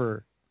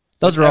never.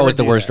 Those are always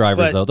the worst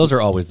drivers, though. Those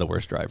are always the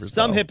worst drivers.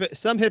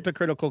 Some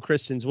hypocritical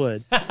Christians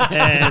would,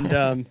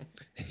 and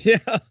yeah.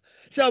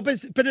 So,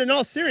 but in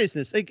all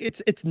seriousness, like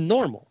it's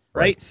normal,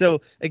 right? So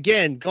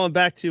again, going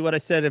back to what I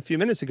said a few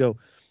minutes ago,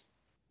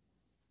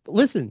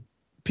 listen,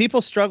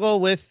 people struggle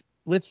with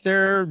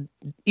their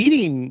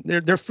eating,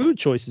 their food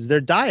choices,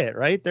 their diet,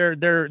 right?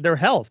 Their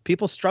health.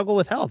 People struggle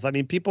with health. I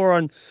mean, people are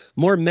on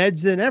more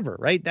meds than ever,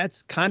 right?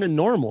 That's kind of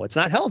normal. It's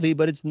not healthy,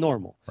 but it's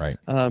normal. Right.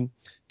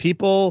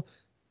 People,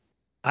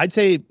 I'd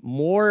say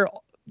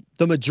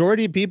the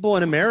majority of people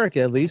in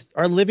America, at least,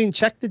 are living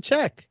check to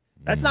check.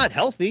 That's not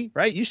healthy,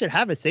 right? You should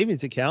have a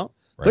savings account,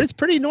 but it's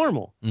pretty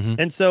normal. Mm-hmm.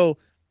 And so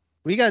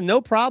we got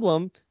no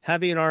problem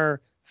having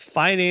our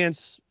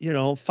financial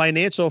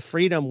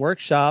freedom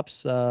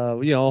workshops,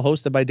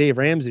 hosted by Dave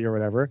Ramsey or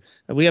whatever.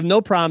 And we have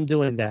no problem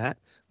doing that.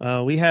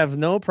 We have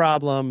no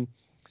problem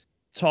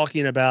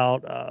talking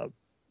about,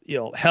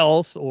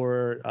 health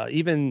or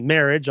even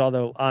marriage.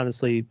 Although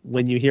honestly,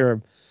 when you hear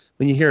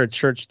a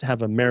church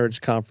have a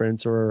marriage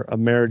conference or a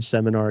marriage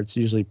seminar, it's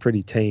usually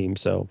pretty tame.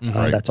 So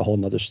that's a whole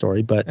nother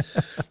story. But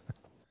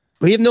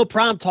we have no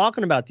problem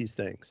talking about these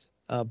things.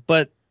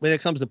 But when it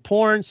comes to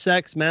porn,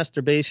 sex,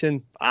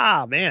 masturbation,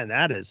 man,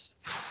 that is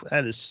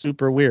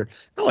super weird.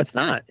 No, it's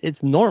not.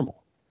 It's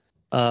normal.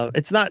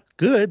 It's not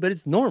good, but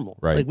it's normal.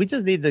 Right. Like we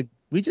just need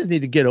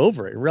to get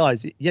over it and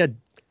realize, yeah,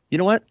 you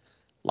know what?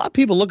 A lot of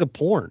people look at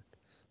porn.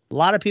 A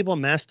lot of people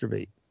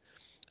masturbate.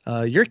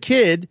 Your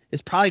kid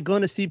is probably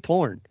going to see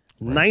porn.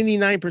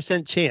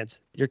 99%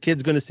 chance your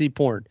kid's going to see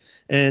porn,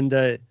 and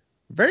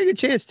very good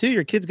chance too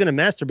your kid's going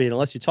to masturbate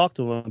unless you talk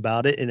to them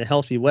about it in a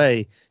healthy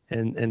way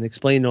and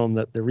explain to them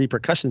the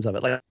repercussions of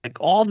it. Like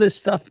all this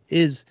stuff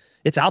it's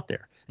out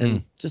there,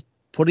 and just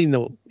putting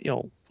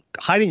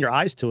hiding your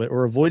eyes to it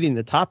or avoiding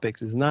the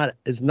topics is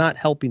not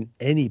helping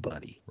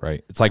anybody.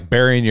 Right. It's like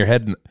burying your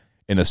head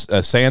in a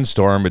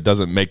sandstorm. It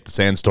doesn't make the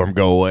sandstorm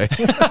go away.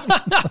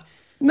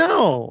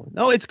 No,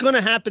 it's going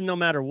to happen no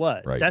matter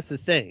what. Right. That's the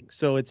thing.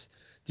 So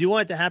do you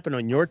want it to happen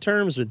on your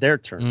terms or their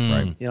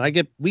terms?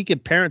 Right. We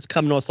get parents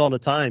coming to us all the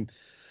time.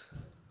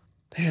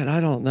 Man,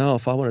 I don't know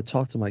if I want to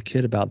talk to my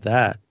kid about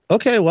that.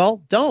 Okay,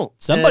 well, don't.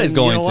 Somebody's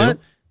going to. What?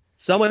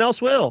 Someone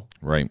else will.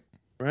 Right.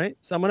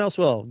 Someone else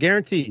will.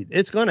 Guaranteed.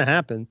 It's going to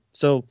happen.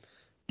 So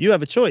you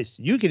have a choice.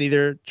 You can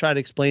either try to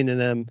explain to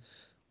them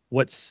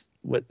what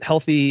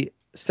healthy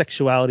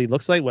sexuality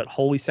looks like, what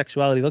holy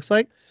sexuality looks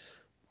like,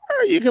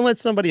 or you can let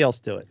somebody else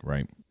do it.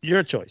 Right.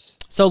 Your choice.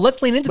 So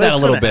let's lean into that a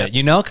little bit,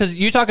 because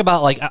you talk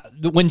about like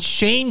when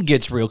shame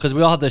gets real, because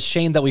we all have the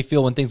shame that we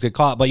feel when things get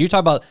caught, but you talk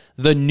about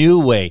the new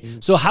way.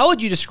 So how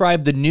would you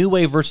describe the new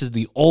way versus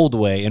the old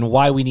way and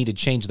why we need to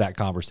change that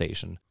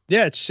conversation?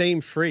 Yeah, it's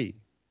shame-free.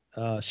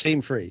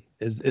 Shame-free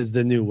is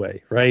the new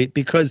way, right?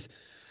 Because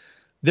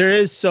there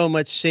is so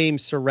much shame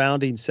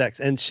surrounding sex.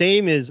 And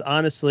shame is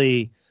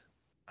honestly,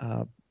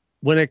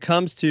 when it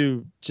comes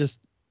to just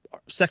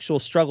sexual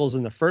struggles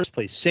in the first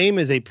place, shame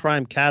is a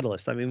prime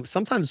catalyst. I mean,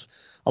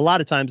 a lot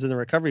of times in the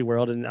recovery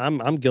world, and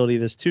I'm guilty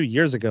of this 2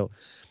 years ago,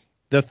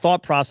 the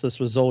thought process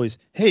was always,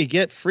 hey,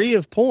 get free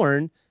of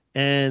porn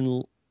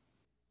and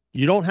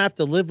you don't have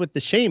to live with the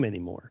shame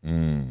anymore.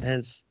 And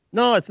it's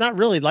not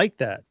really like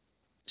that.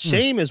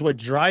 Shame is what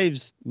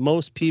drives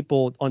most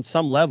people on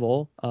some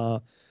level.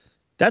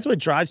 That's what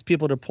drives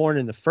people to porn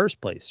in the first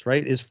place,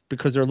 right? Is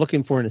because they're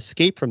looking for an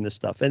escape from this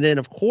stuff. And then,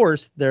 of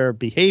course, their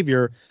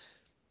behavior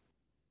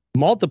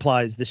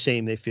multiplies the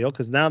shame they feel,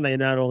 because now they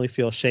not only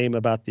feel shame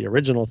about the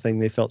original thing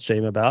they felt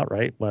shame about,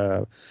 right?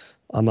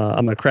 I'm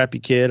a crappy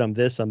kid, I'm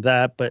this, I'm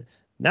that, but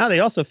now they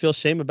also feel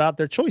shame about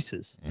their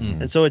choices.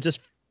 And so it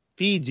just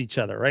feeds each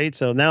other, right?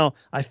 So now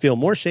I feel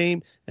more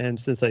shame, and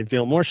since I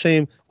feel more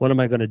shame, what am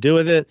I going to do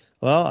with it?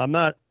 Well, I'm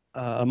not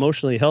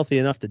emotionally healthy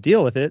enough to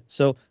deal with it,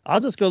 so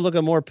I'll just go look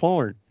at more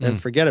porn and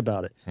forget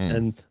about it.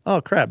 And oh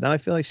crap, now I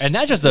feel like and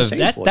that's just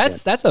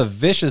that's a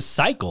vicious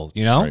cycle,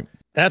 Right.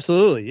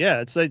 Absolutely.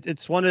 Yeah.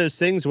 It's one of those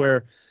things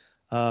where,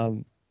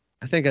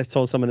 I think I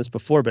told someone this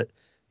before, but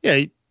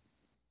yeah,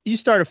 you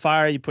start a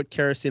fire, you put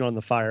kerosene on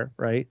the fire,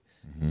 right?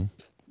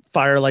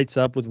 fire lights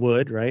up with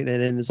wood, right?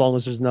 And then as long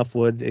as there's enough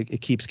wood,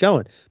 it keeps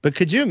going. But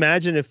could you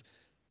imagine if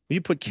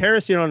you put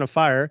kerosene on a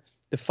fire,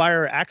 the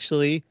fire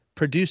actually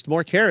produced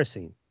more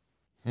kerosene,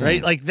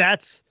 right? Like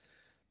that's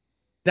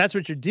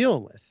what you're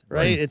dealing with,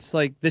 right? It's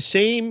like the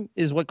shame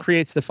is what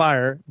creates the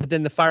fire, but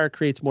then the fire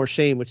creates more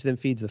shame, which then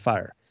feeds the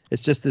fire.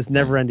 It's just this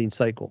never-ending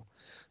cycle.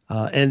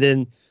 And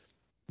then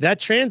that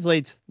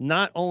translates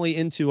not only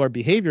into our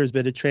behaviors,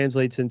 but it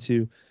translates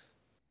into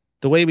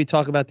the way we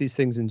talk about these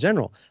things in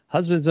general.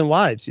 Husbands and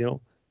wives,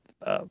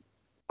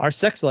 our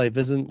sex life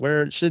isn't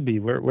where it should be.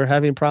 We're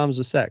having problems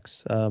with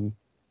sex.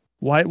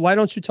 Why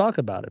don't you talk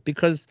about it?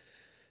 Because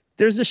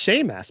there's a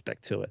shame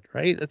aspect to it,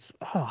 right? It's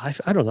I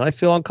don't know. I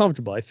feel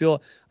uncomfortable. I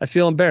feel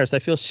embarrassed. I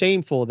feel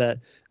shameful that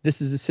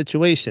this is a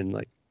situation.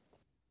 Like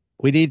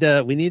we need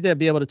to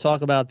be able to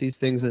talk about these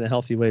things in a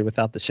healthy way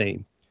without the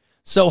shame.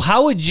 So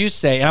how would you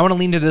say, and I want to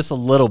lean to this a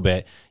little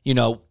bit,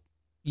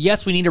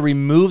 yes, we need to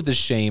remove the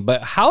shame,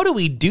 but how do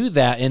we do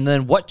that? And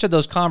then what should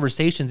those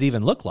conversations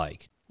even look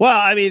like? Well,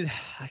 I mean,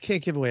 I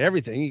can't give away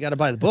everything. You got to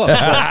buy the book.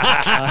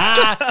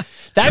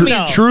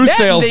 But, true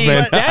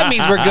salesman. That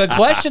means we're good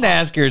question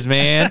askers,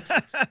 man.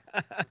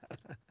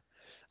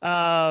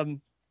 Yeah,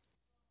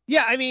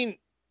 I mean,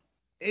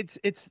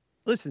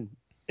 listen,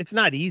 it's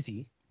not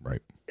easy.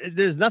 Right.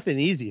 There's nothing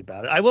easy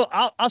about it.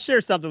 I'll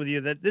share something with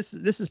you that this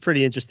is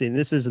pretty interesting.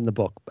 This is in the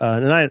book.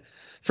 And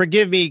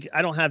forgive me,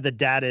 I don't have the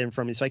data in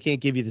front of me, so I can't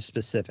give you the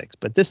specifics,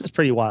 but this is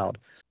pretty wild.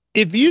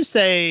 If you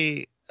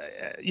say,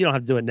 you don't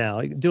have to do it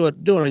now. Do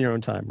it on your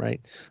own time,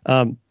 right?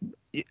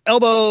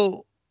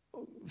 Elbow,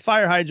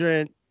 fire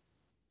hydrant,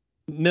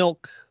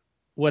 milk,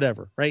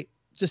 whatever, right?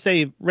 Just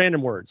say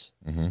random words.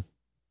 Mm-hmm.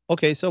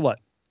 Okay, so what?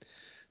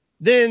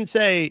 Then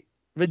say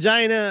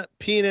vagina,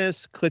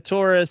 penis,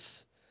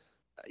 clitoris,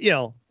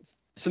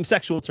 some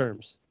sexual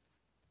terms.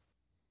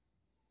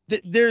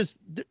 There's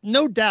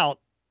no doubt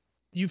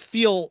you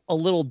feel a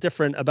little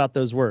different about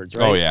those words,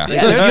 right? Oh yeah.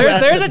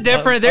 There's a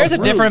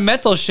different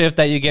mental shift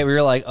that you get where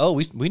you're like, oh,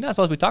 we're not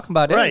supposed to be talking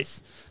about it.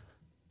 Right.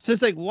 So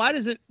it's like, why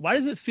does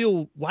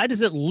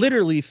it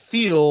literally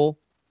feel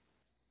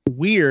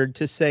weird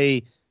to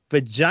say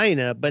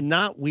vagina, but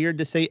not weird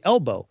to say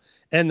elbow?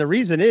 And the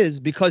reason is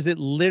because it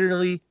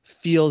literally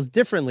feels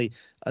differently.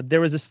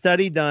 There was a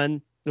study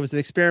done. It was an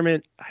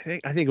experiment. I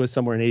think it was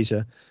somewhere in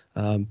Asia,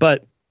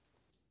 but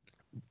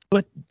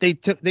they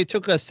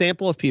took a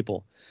sample of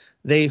people.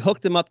 They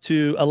hooked them up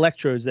to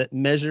electrodes that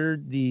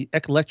measured the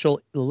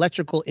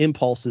electrical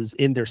impulses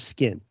in their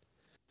skin,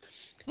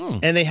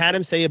 and they had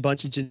them say a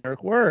bunch of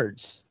generic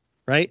words,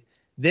 right?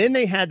 Then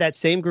they had that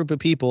same group of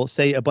people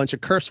say a bunch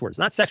of curse words,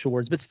 not sexual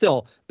words, but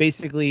still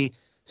basically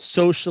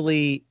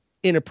socially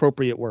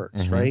inappropriate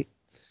words, right?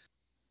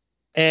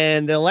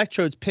 And the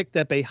electrodes picked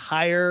up a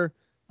higher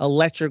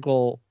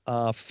electrical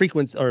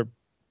frequency or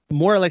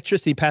more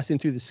electricity passing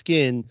through the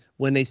skin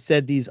when they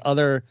said these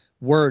other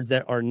words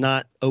that are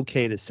not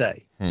okay to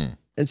say.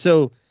 And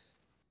so,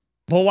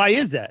 well, why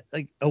is that?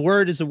 Like a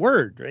word is a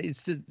word, right?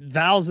 It's just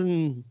vowels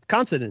and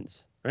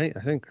consonants, right? I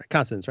think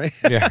consonants, right?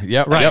 Yeah.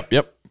 Yep. Right.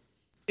 Yep.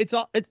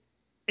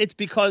 It's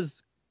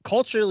because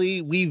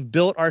culturally we've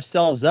built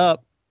ourselves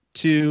up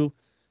to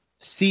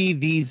see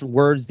these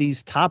words,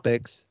 these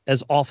topics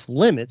as off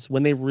limits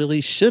when they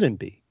really shouldn't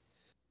be.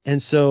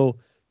 And so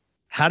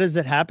how does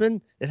it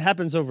happen? It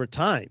happens over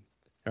time,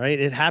 right?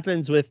 It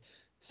happens with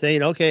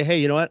saying, okay, hey,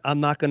 you know what? I'm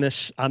not going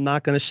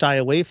to shy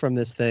away from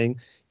this thing,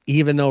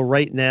 even though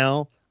right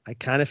now I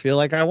kind of feel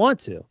like I want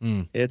to.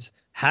 It's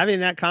having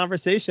that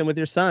conversation with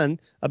your son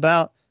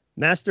about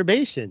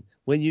masturbation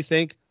when you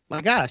think,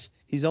 my gosh,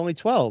 he's only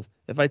 12.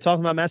 If I talk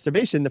about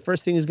masturbation, the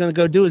first thing he's going to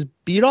go do is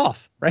beat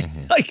off, right?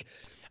 Like,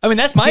 I mean,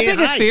 that's my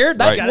biggest fear.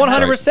 That's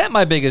 100%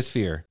 my biggest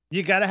fear.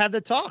 You got to have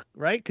the talk,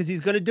 right? Because he's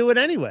going to do it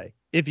anyway.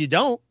 If you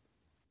don't,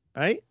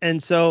 right?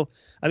 And so,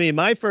 I mean,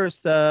 my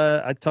first,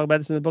 I talk about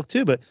this in the book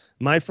too, but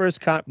my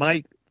first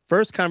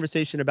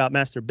conversation about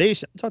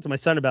masturbation, I talked to my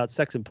son about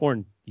sex and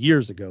porn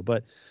years ago,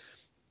 but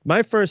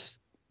my first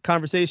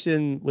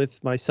conversation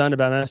with my son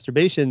about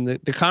masturbation,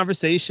 the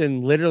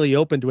conversation literally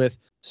opened with,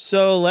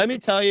 so let me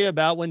tell you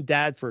about when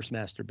dad first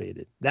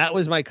masturbated. That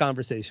was my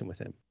conversation with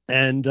him.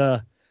 And,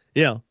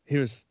 he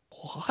was,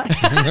 what?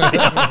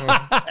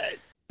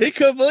 He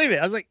couldn't believe it.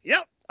 I was like,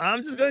 yep,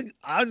 I'm just going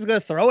to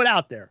throw it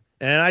out there.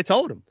 And I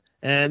told him.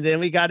 And then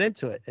we got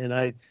into it. And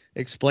I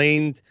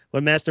explained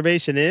what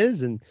masturbation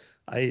is. And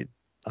I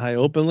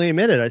openly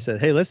admitted, I said,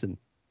 hey, listen,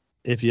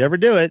 if you ever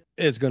do it,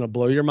 it's going to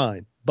blow your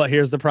mind. But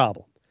here's the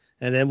problem.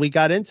 And then we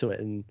got into it.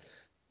 And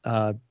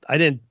I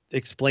didn't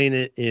explain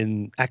it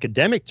in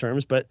academic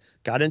terms, but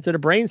got into the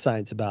brain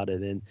science about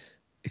it and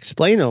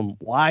explain to them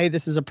why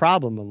this is a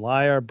problem and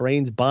why our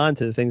brains bond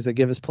to the things that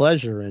give us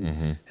pleasure.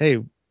 And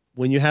hey,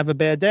 when you have a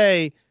bad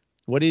day,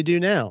 what do you do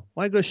now?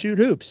 Well, I go shoot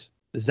hoops.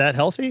 Is that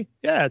healthy?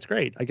 Yeah, it's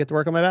great. I get to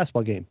work on my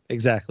basketball game.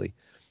 Exactly.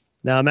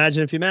 Now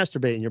imagine if you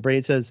masturbate and your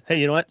brain says, hey,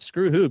 you know what?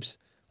 Screw hoops.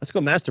 Let's go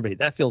masturbate.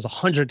 That feels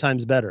 100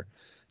 times better.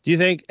 Do you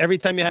think every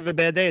time you have a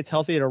bad day, it's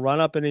healthy to run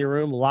up into your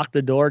room, lock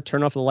the door,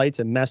 turn off the lights,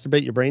 and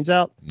masturbate your brains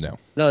out? No.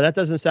 No, that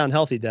doesn't sound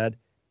healthy, Dad.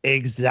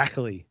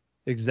 Exactly.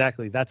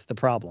 Exactly. That's the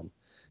problem,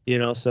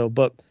 so,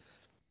 but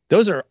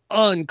those are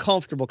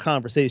uncomfortable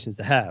conversations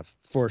to have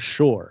for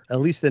sure, at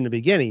least in the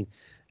beginning.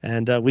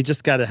 And we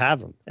just got to have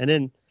them. And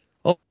then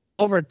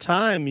over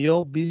time,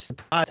 you'll be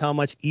surprised how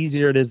much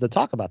easier it is to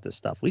talk about this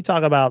stuff. We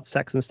talk about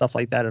sex and stuff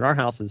like that in our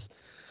houses.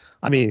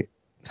 I mean,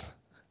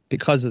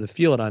 because of the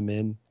field I'm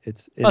in,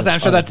 I'm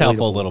sure that's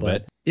helpful a little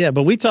bit. Yeah,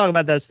 but we talk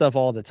about that stuff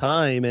all the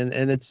time.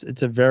 And it's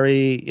a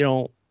very,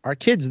 our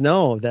kids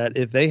know that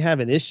if they have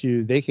an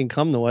issue, they can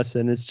come to us,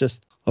 and it's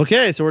just,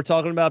 okay, so we're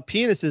talking about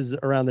penises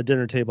around the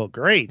dinner table.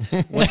 Great.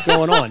 What's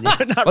going on?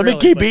 Let me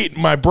keep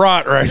eating my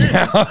brat right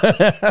now.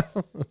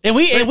 and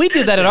we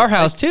do that at our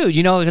house too,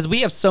 because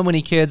we have so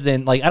many kids,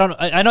 and like,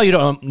 I know you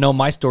don't know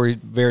my story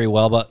very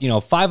well, but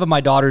 5 of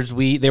my daughters,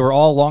 they were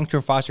all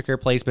long-term foster care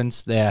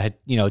placements. They had,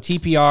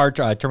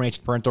 TPR,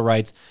 termination of parental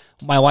rights.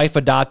 My wife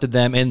adopted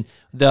them, and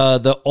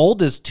the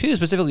oldest two,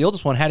 specifically the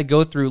oldest one, had to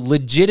go through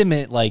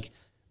legitimate, like,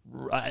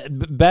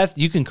 Beth,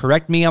 you can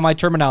correct me on my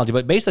terminology,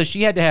 but basically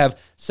she had to have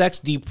sex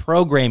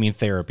deprogramming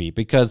therapy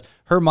because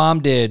her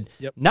mom did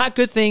not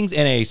good things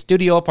in a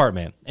studio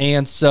apartment.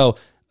 And so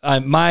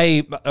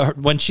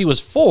when she was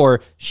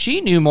 4,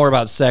 she knew more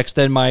about sex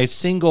than my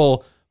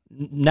single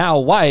now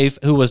wife,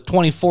 who was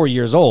 24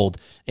 years old.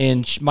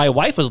 And my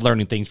wife was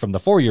learning things from the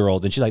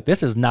 4-year-old, and she's like,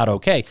 this is not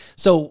okay.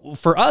 So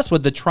for us,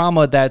 with the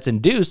trauma that's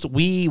induced,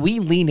 we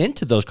lean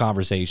into those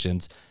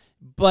conversations.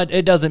 But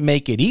it doesn't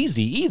make it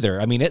easy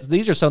either. I mean,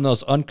 these are some of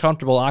those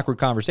uncomfortable, awkward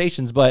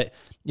conversations, but,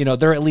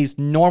 they're at least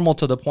normal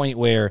to the point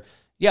where,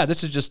 yeah,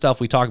 this is just stuff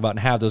we talk about and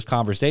have those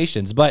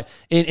conversations. But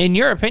in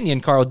your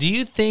opinion, Carl, do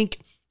you think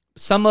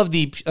some of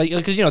the,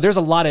 because, there's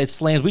a lot of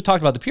slams. We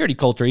talked about the purity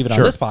culture even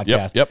on this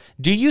podcast. Yep.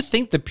 Do you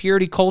think the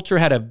purity culture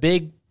had a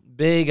big,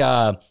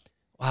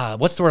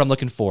 what's the word I'm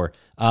looking for?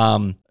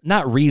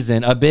 Not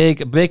reason, a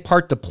big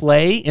part to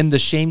play in the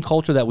shame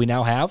culture that we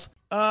now have?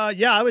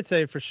 Yeah, I would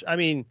say for sure. I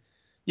mean,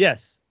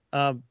 yes.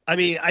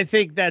 I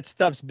think that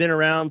stuff's been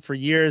around for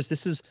years.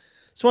 It's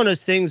one of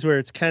those things where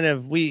it's kind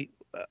of,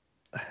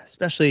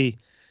 especially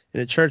in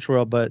the church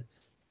world, but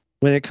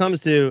when it comes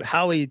to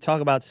how we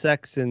talk about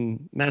sex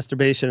and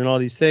masturbation and all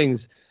these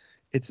things,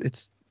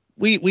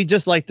 we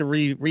just like to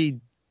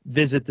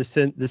revisit the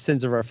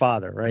sins of our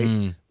father,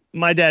 right?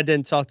 My dad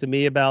didn't talk to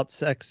me about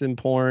sex and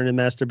porn and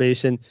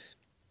masturbation,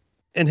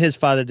 and his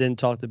father didn't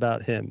talk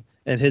about him,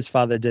 and his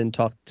father didn't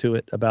talk to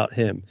it about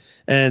him.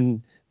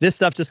 And this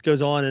stuff just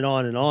goes on and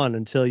on and on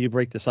until you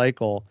break the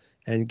cycle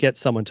and get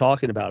someone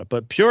talking about it.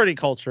 But purity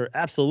culture,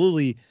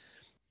 absolutely.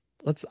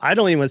 I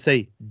don't even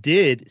say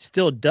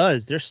still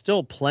does. There's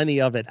still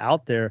plenty of it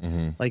out there.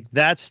 Like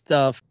that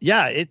stuff.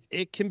 Yeah,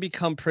 it can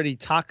become pretty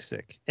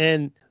toxic.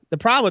 And the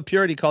problem with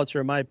purity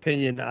culture, in my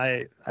opinion,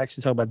 I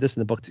actually talk about this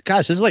in the book.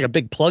 Gosh, this is like a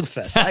big plug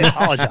fest. I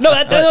apologize. No,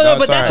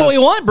 but that's what we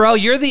want, bro.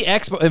 You're the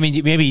expert. I mean,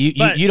 maybe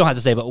you don't have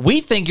to say, but we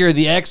think you're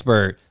the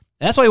expert.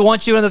 That's why we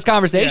want you in this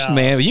conversation,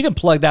 man. But you can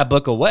plug that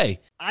book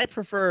away. I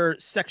prefer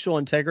sexual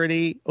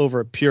integrity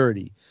over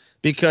purity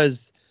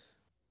because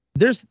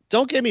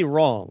don't get me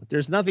wrong.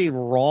 There's nothing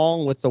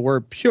wrong with the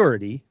word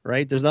purity,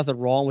 right? There's nothing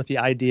wrong with the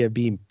idea of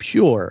being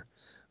pure.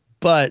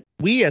 But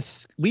we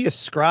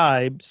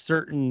ascribe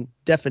certain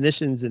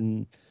definitions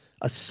and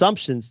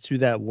assumptions to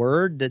that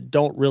word that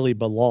don't really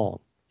belong.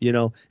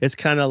 It's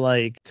kind of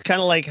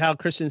like how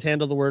Christians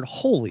handle the word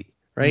holy,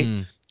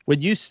 right?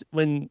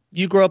 When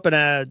you grow up in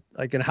a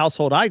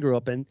household I grew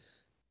up in,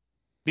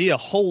 be a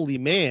holy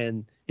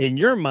man, in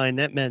your mind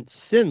that meant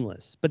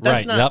sinless, but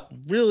that's not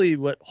really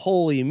what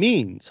holy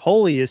means.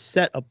 Holy is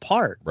set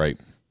apart. Right.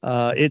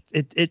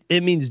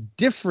 It means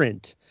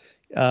different.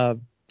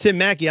 Tim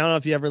Mackey, I don't know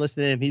if you ever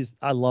listen to him.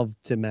 I love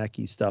Tim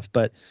Mackey's stuff,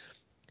 but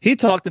he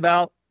talked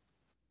about,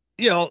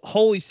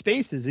 holy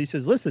spaces. He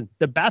says, listen,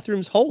 the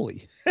bathroom's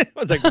holy. I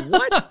was like,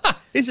 what?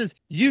 He says,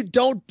 you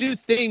don't do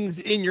things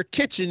in your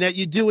kitchen that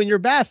you do in your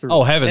bathroom.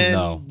 Oh, heavens,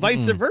 no.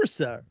 Vice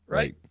versa,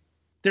 right?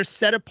 They're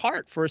set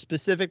apart for a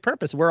specific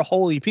purpose. We're a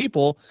holy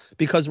people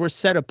because we're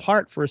set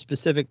apart for a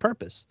specific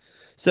purpose.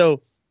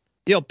 So,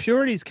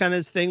 purity is kind of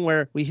this thing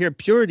where we hear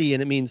purity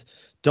and it means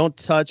don't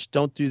touch,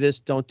 don't do this,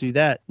 don't do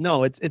that.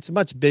 No, it's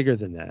much bigger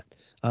than that.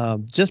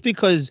 Just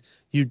because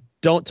you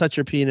don't touch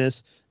your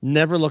penis,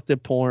 never looked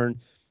at porn,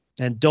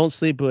 and don't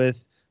sleep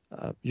with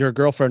your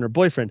girlfriend or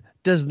boyfriend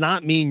does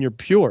not mean you're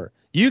pure.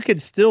 You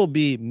could still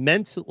be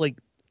mentally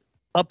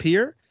up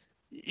here.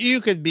 You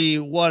could be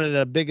one of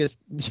the biggest,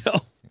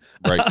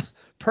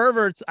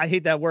 perverts. I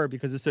hate that word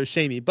because it's so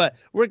shamey, but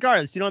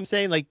regardless, you know what I'm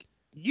saying? Like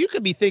you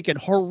could be thinking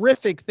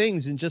horrific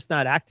things and just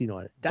not acting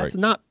on it. That's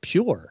not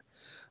pure.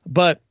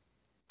 But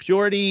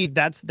purity,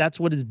 that's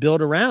what is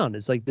built around.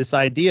 It's like this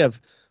idea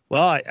of,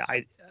 well,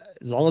 I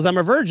as long as I'm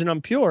a virgin,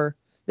 I'm pure.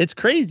 It's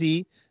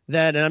crazy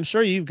that, and I'm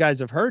sure you guys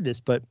have heard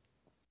this, but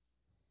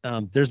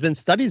there's been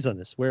studies on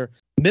this where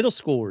middle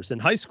schoolers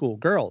and high school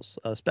girls,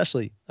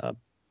 especially,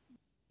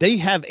 they'll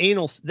have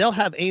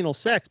anal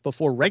sex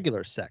before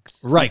regular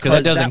sex. Right,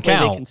 because that doesn't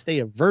count. They can stay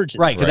a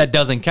virgin. Right, because that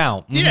doesn't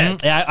count.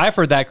 Yeah, I've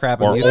heard that crap.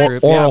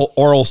 Or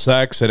oral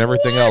sex and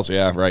everything else.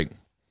 Yeah, right.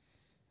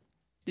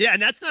 Yeah,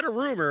 and that's not a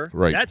rumor.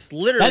 Right. That's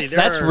literally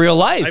That's real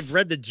life. I've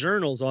read the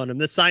journals on them,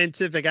 the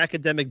scientific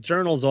academic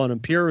journals on them,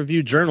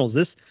 peer-reviewed journals.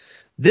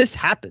 This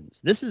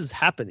happens. This is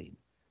happening,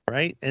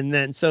 right? And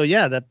then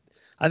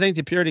I think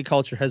the purity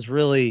culture has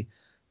really,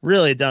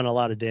 really done a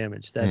lot of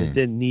damage that it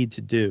didn't need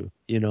to do,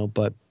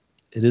 but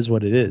it is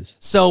what it is.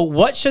 So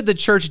what should the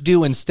church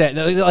do instead?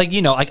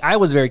 Like I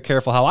was very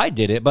careful how I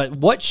did it, but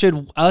what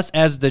should us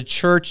as the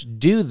church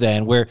do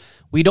then, where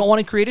we don't want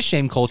to create a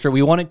shame culture?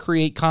 We want to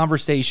create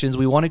conversations.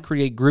 We want to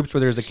create groups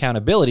where there's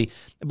accountability.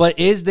 But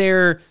is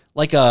there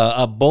like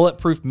a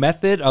bulletproof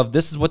method of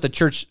this is what the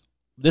church,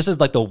 this is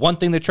like the one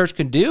thing the church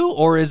can do?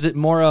 Or is it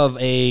more of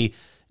a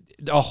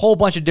whole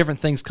bunch of different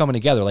things coming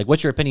together? Like,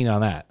 what's your opinion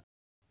on that?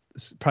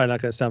 It's probably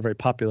not going to sound very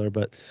popular,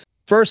 but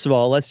first of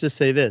all, let's just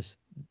say this.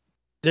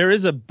 There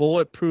is a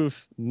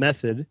bulletproof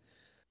method,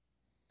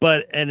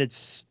 and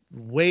it's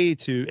very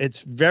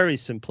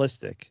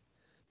simplistic.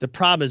 The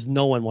problem is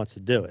no one wants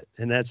to do it.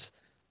 And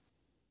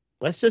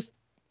let's just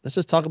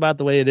talk about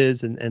the way it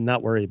is and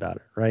not worry about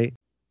it. Right.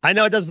 I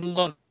know it doesn't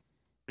look,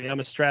 I'm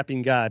a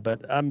strapping guy,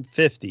 but I'm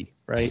 50.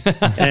 Right.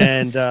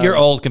 And you're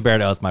old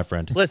compared to us, my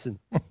friend. Listen,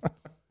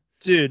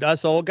 dude,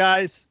 us old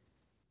guys,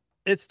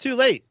 it's too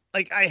late.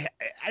 Like I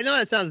know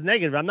that sounds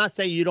negative. I'm not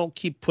saying you don't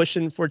keep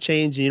pushing for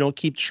change and you don't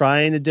keep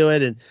trying to do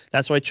it. And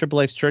that's why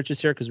XXX is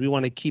here, because we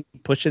want to keep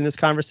pushing this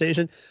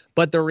conversation.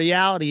 But the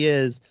reality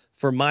is,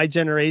 for my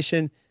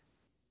generation,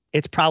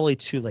 it's probably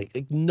too late.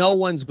 Like, no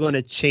one's going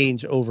to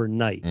change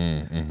overnight.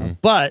 Mm-hmm.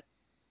 But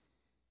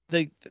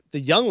the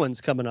young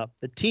ones coming up,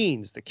 the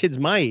teens, the kids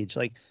my age,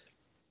 like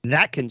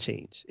that can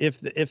change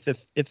if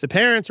the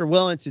parents are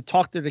willing to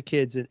talk to the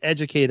kids and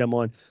educate them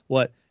on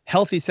what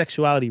healthy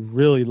sexuality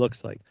really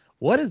looks like.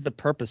 What is the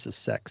purpose of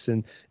sex?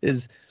 And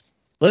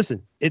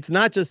listen, it's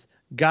not just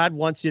God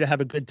wants you to have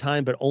a good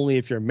time, but only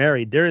if you're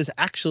married. There is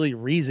actually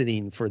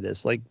reasoning for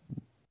this, like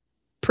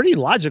pretty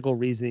logical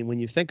reasoning when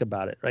you think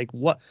about it. Like,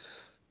 what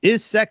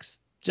is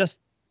sex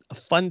just a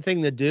fun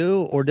thing to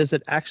do, or does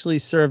it actually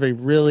serve a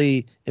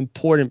really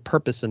important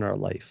purpose in our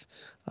life?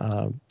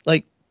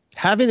 Like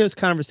having those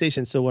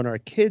conversations. So when our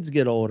kids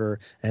get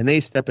older and they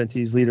step into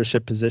these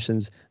leadership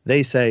positions,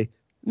 they say,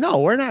 no,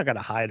 we're not going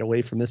to hide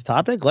away from this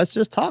topic. Let's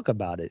just talk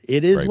about it.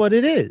 It is what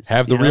it is.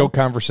 Have the real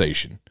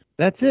conversation.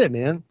 That's it,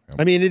 man.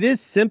 I mean, it is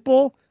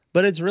simple,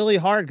 but it's really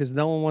hard because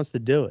no one wants to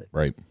do it.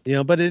 Right.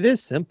 But it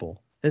is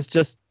simple. It's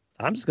just,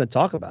 I'm just going to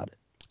talk about it.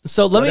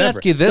 So let me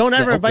ask you this. Don't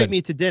ever invite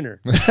me to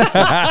dinner.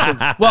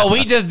 Well,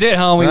 we just did,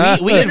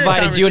 homie. We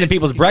invited you into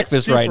people's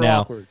breakfast right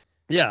now. Awkward.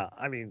 Yeah.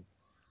 I mean,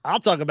 I'll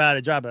talk about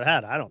it, drop a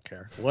hat. I don't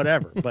care.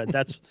 Whatever. But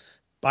that's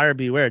buyer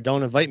beware.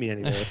 Don't invite me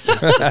anymore. If you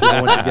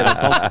don't want to get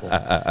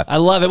uncomfortable. I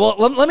love it. Well,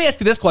 let me ask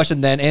you this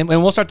question then, and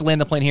we'll start to land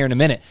the plane here in a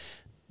minute.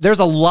 There's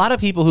a lot of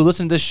people who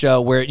listen to this show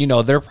where,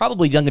 they're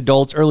probably young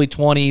adults, early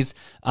 20s,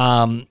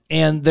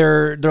 and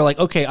they're like,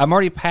 okay, I'm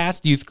already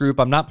past youth group.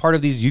 I'm not part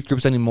of these youth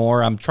groups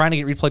anymore. I'm trying to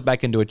get replugged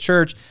back into a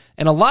church.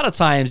 And a lot of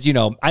times,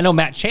 I know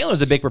Matt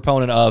Chandler's a big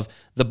proponent of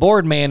the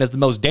bored man is the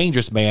most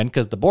dangerous man,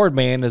 because the bored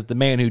man is the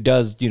man who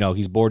does,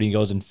 he's bored and he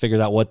goes and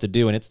figures out what to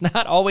do, and it's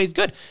not always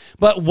good.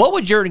 But what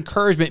would your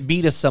encouragement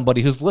be to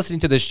somebody who's listening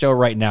to this show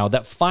right now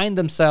that find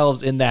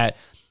themselves in that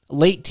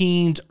late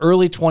teens,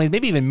 early 20s,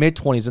 maybe even mid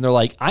 20s, and they're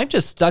like, I'm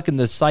just stuck in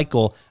this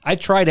cycle. I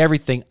tried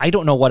everything. I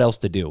don't know what else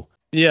to do.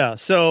 Yeah.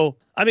 So,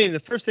 I mean, the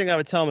first thing I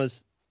would tell them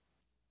is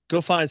go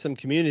find some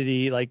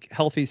community, like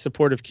healthy,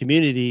 supportive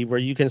community, where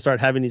you can start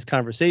having these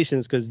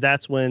conversations, because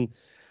that's when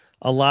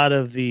a lot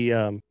of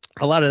the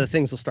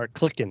things will start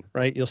clicking,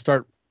 right? You'll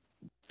start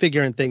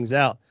figuring things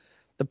out.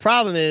 The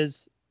problem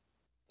is,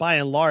 by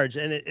and large,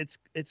 and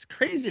it's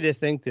crazy to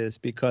think this,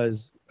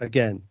 because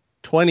again,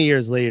 20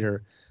 years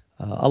later,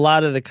 a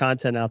lot of the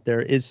content out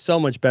there is so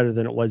much better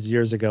than it was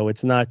years ago.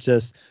 It's not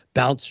just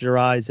bounce your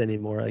eyes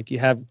anymore. Like, you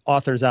have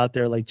authors out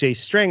there like Jay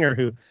Stringer,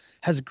 who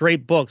has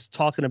great books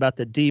talking about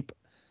the deep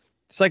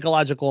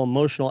psychological,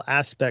 emotional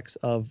aspects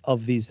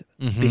of these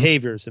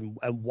behaviors and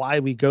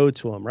why we go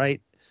to them, right?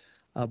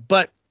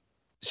 But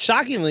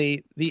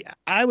shockingly,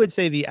 I would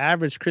say the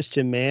average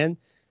Christian man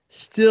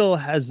still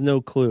has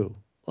no clue.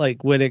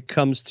 Like, when it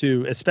comes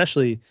to,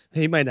 especially,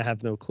 he might not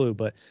have no clue,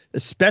 but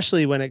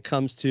especially when it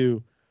comes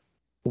to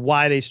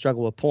why they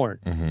struggle with porn.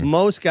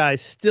 Most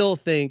guys still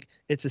think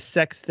it's a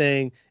sex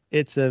thing.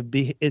 It's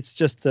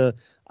just a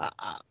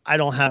I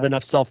don't have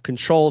enough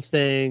self-control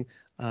thing.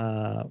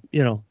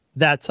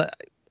 That's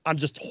I'm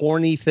just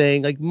horny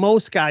thing. Like,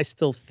 most guys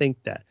still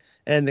think that,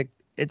 and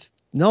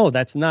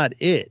that's not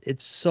it.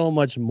 It's so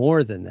much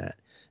more than that.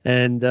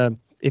 And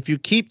if you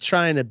keep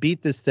trying to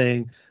beat this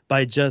thing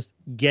by just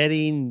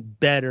getting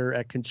better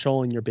at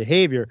controlling your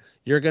behavior,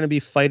 you're going to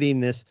be fighting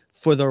this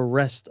for the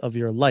rest of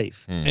your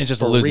life. And it's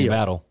just a losing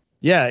battle.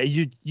 Yeah,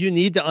 you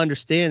need to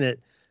understand that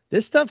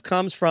this stuff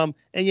comes from,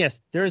 and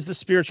yes, there is the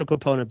spiritual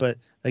component, but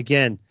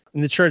again,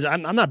 in the church,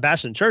 I'm not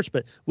bashing church,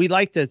 but we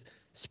like the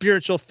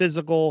spiritual,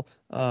 physical,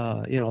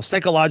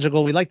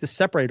 psychological. We like to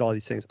separate all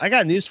these things. I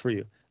got news for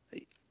you.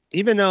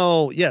 Even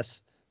though,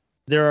 yes,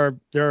 there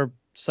are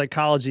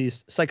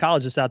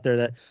psychologists out there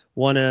that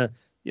want to,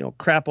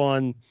 crap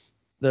on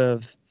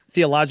the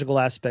theological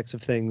aspects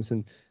of things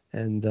and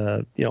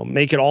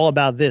make it all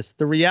about this.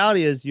 The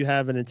reality is you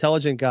have an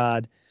intelligent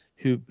God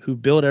who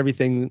built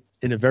everything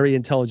in a very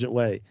intelligent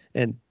way,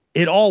 and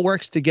it all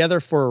works together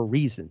for a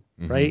reason,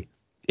 right?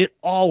 It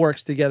all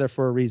works together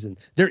for a reason.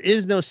 There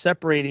is no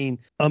separating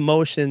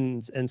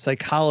emotions and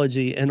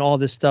psychology and all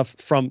this stuff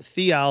from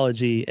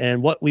theology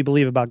and what we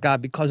believe about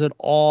God, because it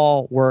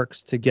all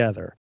works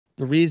together.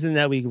 The reason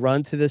that we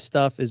run to this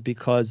stuff is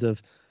because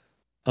of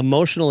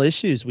emotional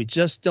issues. We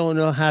just don't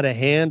know how to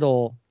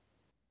handle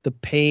the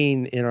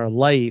pain in our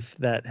life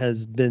that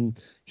has been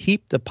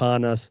heaped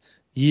upon us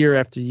year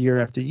after year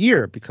after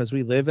year, because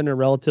we live in a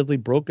relatively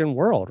broken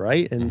world,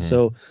 right? And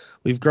so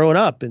we've grown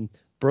up in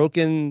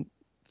broken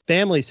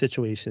family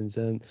situations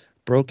and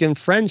broken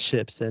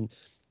friendships, and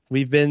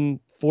we've been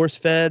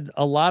force-fed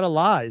a lot of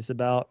lies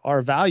about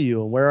our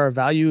value and where our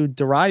value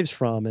derives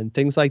from and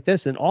things like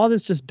this, and all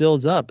this just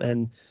builds up.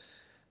 And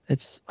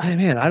it's,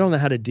 man, I don't know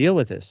how to deal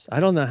with this. I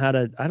don't know how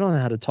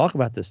to talk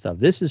about this stuff.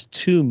 This is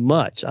too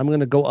much. I'm going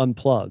to go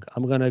unplug.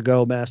 I'm going to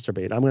go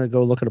masturbate. I'm going to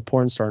go look at a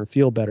porn star and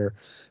feel better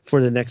for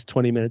the next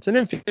 20 minutes and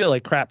then feel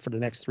like crap for the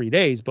next 3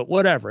 days, but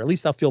whatever. At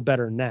least I'll feel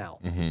better now.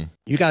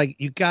 You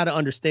gotta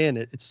understand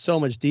it. It's so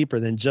much deeper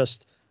than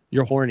just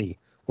you're horny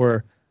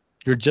or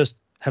you're just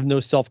have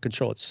no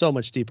self-control. It's so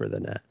much deeper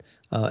than that.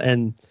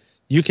 And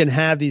you can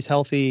have these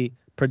healthy,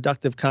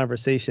 productive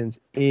conversations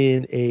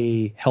in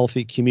a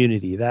healthy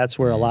community. That's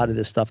where a lot of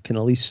this stuff can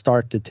at least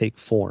start to take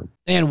form.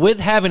 And with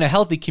having a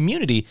healthy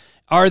community,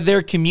 are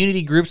there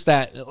community groups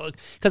that,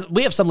 because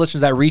we have some listeners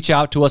that reach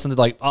out to us and they're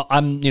like,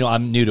 I'm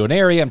new to an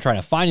area, I'm trying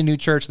to find a new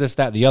church, this,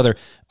 that, the other.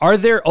 Are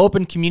there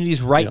open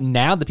communities right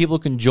now that people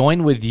can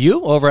join with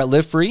you over at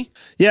Live Free?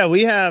 Yeah,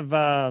 we have,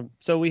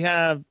 we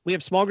have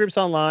small groups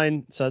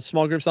online. So it's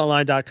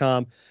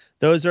smallgroupsonline.com.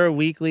 Those are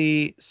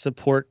weekly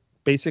support.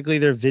 Basically,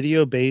 they're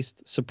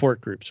video-based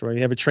support groups where you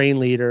have a trained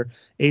leader,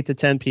 8 to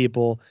 10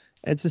 people.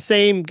 It's the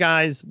same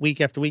guys week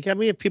after week. I mean,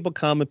 we have people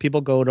come and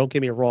people go. Don't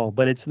get me wrong,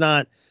 but it's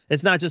not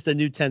just a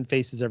new 10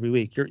 faces every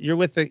week. You're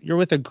with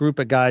a group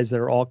of guys that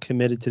are all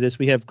committed to this.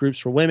 We have groups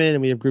for women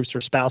and we have groups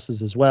for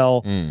spouses as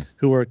well,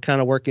 who are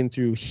kind of working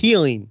through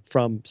healing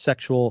from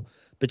sexual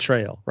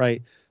betrayal,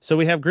 right? So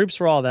we have groups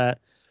for all that.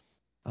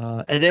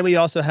 And then we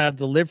also have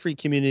the Live Free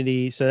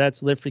community. So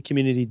that's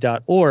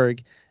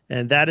livefreecommunity.org.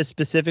 And that is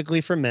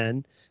specifically for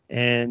men.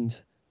 And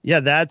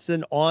yeah, that's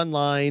an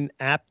online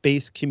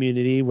app-based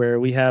community where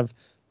we have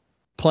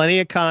plenty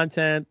of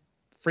content,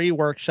 free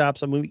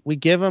workshops. I mean, we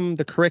give them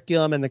the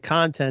curriculum and the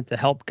content to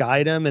help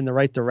guide them in the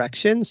right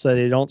direction so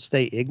they don't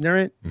stay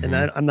ignorant. And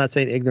I'm not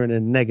saying ignorant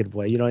in a negative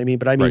way, you know what I mean?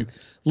 But I mean,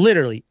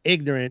 literally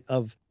ignorant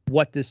of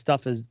what this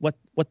stuff is, what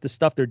the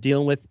stuff they're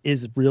dealing with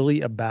is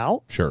really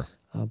about. Sure.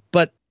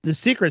 But the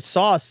secret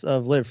sauce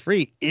of Live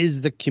Free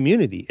is the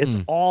community. It's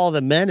all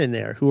the men in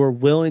there who are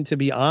willing to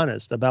be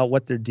honest about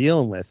what they're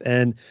dealing with.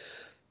 And,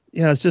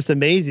 it's just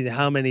amazing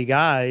how many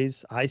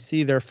guys I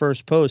see their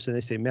first post and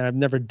they say, man, I've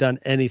never done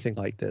anything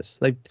like this.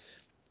 Like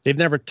they've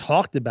never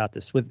talked about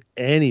this with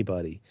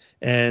anybody.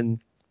 And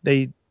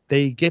they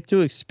get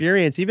to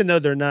experience, even though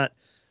they're not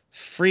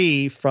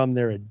free from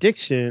their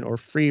addiction or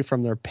free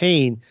from their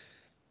pain,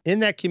 in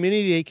that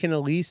community, they can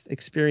at least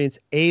experience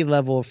a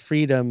level of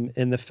freedom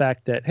in the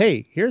fact that,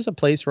 hey, here's a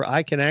place where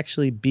I can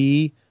actually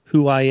be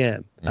who I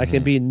am. I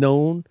can be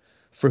known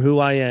for who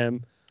I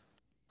am,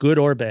 good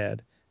or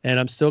bad, and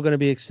I'm still going to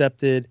be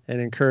accepted and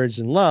encouraged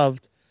and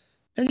loved,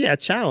 and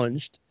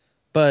challenged,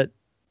 but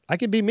I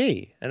can be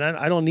me, and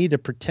I don't need to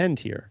pretend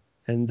here.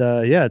 And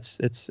it's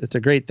a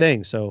great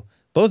thing. So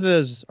both of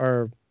those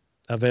are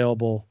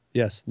available.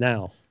 Yes,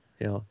 now.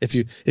 If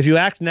you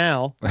act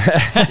now.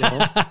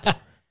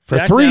 For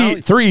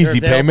three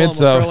easy payments.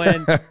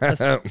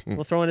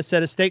 We'll throw in a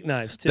set of steak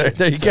knives too.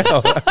 There you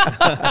go.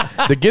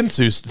 The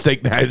Ginsu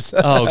steak knives.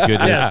 Oh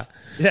goodness.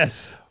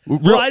 Yes.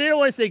 Well, I didn't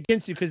want to say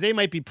Ginsu because they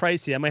might be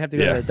pricey. I might have to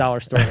go to the dollar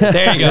store.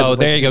 There you go.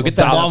 Get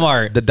the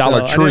Walmart. The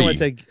Dollar Tree.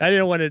 I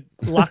didn't want to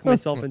lock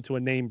myself into a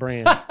name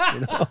brand.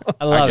 I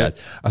love it.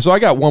 So I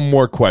got one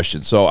more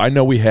question. So I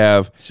know we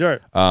have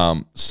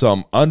some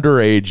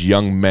underage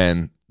young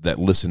men that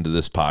listen to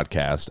this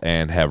podcast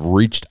and have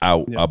reached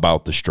out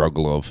about the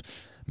struggle of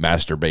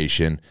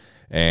masturbation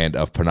and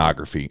of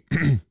pornography.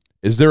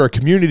 Is there a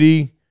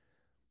community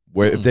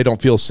where if they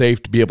don't feel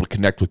safe to be able to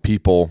connect with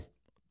people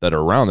that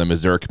are around them,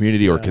 is there a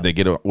community or can they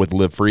get with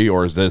Live Free,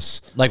 or is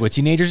this like with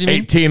teenagers, you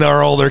mean? 18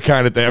 or older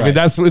kind of thing? I mean,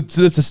 it's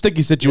a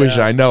sticky situation.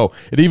 I know.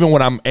 And even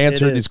when I'm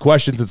answering these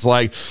questions, it's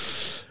like,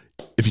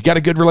 if you got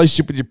a good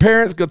relationship with your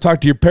parents, go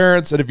talk to your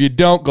parents. And if you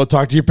don't, go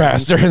talk to your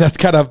pastor. And that's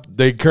kind of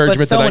the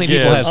encouragement that I give.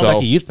 So many people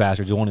have youth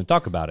pastors who want to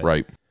talk about it.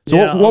 Right.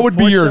 So what would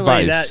be your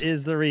advice? That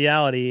is the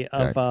reality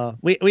of,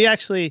 we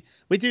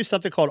do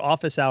something called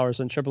office hours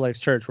on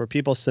XXXChurch where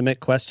people submit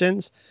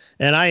questions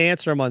and I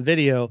answer them on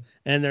video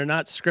and they're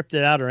not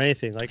scripted out or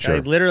anything. Like I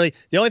literally,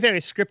 the only thing I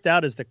script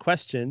out is the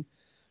question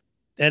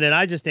and then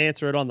I just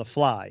answer it on the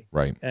fly.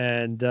 Right.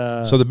 And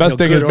so the best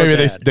thing is maybe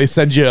they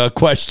send you a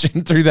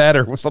question through that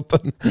or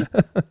something.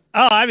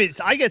 I mean,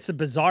 I get some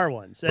bizarre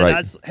ones.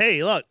 And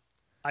hey, look,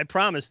 I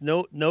promise,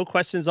 no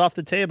questions off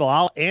the table.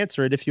 I'll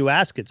answer it if you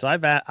ask it. So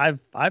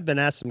I've been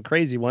asked some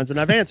crazy ones and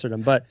I've answered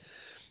them. But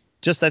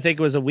just I think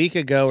it was a week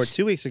ago or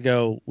 2 weeks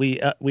ago, we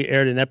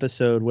aired an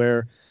episode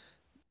where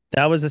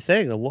that was the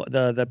thing.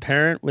 The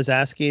parent was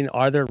asking,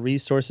 are there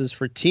resources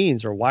for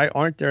teens, or why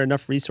aren't there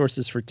enough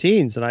resources for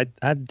teens? And I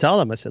had to tell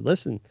them, I said,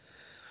 listen,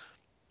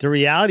 the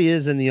reality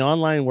is in the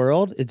online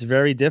world, it's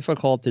very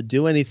difficult to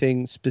do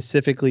anything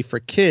specifically for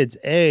kids.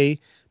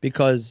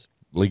 Because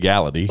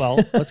legality. Well,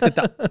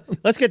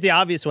 let's get the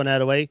obvious one out of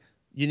the way.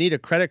 You need a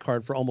credit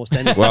card for almost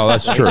anything. Well,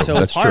 that's true. So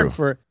that's true.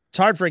 It's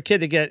hard for a kid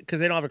to get because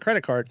they don't have a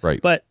credit card. Right.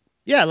 But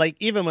yeah, like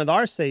even with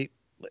our state,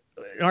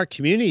 in our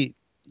community,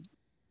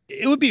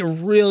 it would be a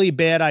really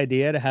bad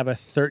idea to have a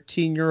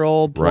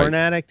 13-year-old porn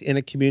addict in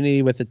a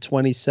community with a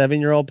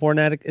 27-year-old porn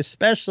addict,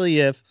 especially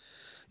if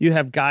you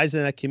have guys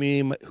in that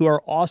community who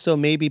are also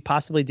maybe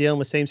possibly dealing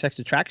with same-sex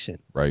attraction.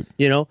 Right.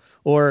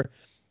 Or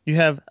you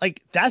have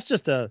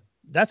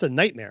that's a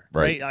nightmare,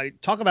 right? I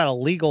talk about a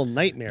legal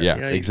nightmare. Yeah,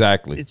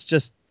 exactly.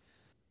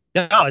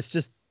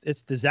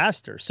 It's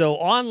disaster. So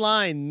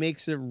online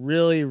makes it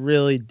really,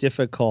 really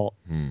difficult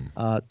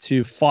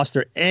to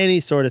foster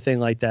any sort of thing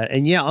like that.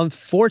 And yeah,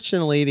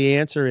 unfortunately, the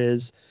answer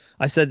is,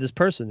 I said this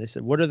person, they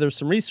said, what are there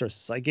some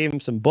resources? I gave them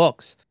some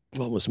books.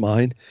 What was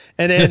mine?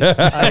 And then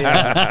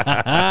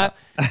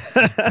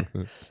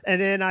and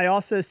then I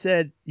also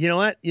said, you know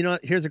what?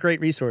 Here's a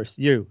great resource.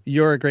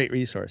 You're a great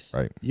resource.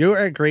 Right. You're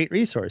a great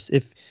resource.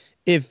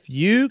 If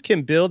you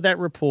can build that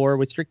rapport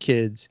with your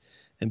kids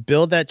and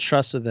build that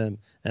trust with them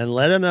and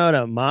let them know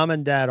that mom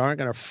and dad aren't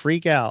going to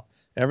freak out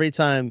every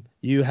time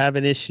you have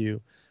an issue,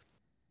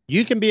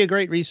 you can be a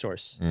great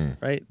resource,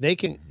 right? They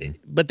can,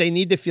 but they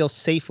need to feel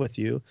safe with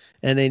you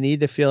and they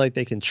need to feel like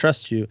they can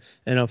trust you.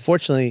 And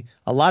unfortunately,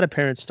 a lot of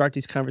parents start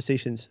these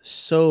conversations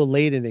so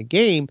late in the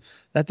game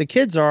that the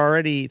kids are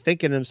already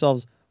thinking to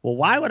themselves, well,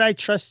 why would I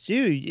trust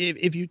you?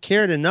 If you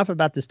cared enough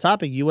about this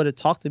topic, you would have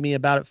talked to me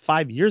about it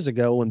 5 years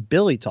ago when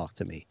Billy talked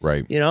to me.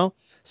 Right.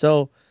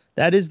 So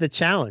that is the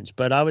challenge.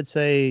 But I would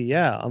say,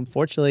 yeah,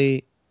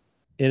 unfortunately,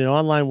 in an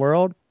online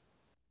world,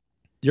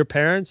 your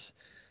parents,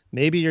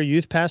 maybe your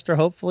youth pastor,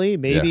 hopefully,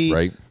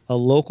 maybe a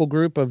local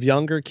group of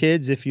younger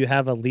kids. If you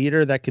have a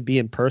leader that could be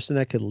in person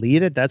that could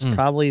lead it, that's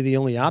probably the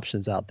only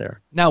options out there.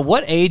 Now,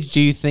 what age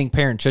do you think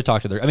parents should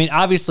talk to their? I mean,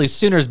 obviously,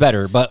 sooner is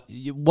better. But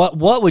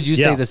what would you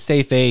say is a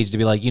safe age to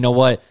be like? You know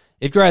what?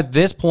 If you're at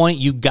this point,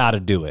 you got to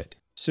do it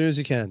as soon as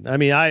you can. I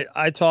mean,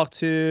 I talk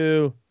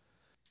to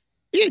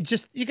you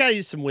got to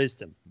use some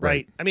wisdom,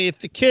 right? I mean, if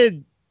the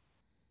kid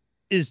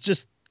is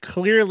just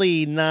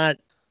clearly not,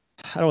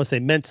 I don't want to say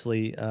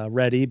mentally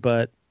ready,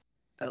 but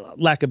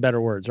lack of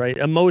better words, right?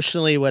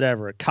 Emotionally,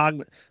 whatever,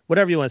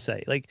 whatever you want to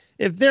say. Like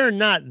if they're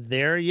not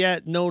there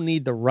yet, no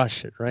need to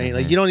rush it, right?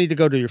 Like you don't need to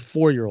go to your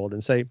 4-year-old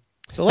and say,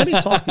 so let me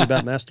talk to you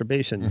about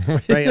masturbation,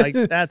 right? Like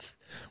that's,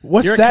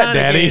 what's that,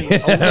 Daddy?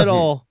 A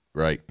little,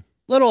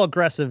 little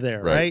aggressive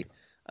there, right?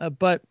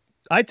 But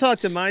I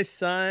talked to my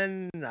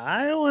son,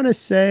 I want to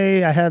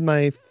say I had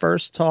my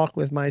first talk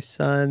with my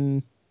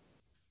son,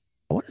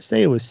 I want to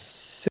say it was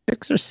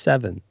 6 or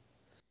 7.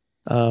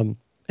 And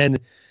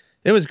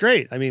it was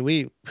great. I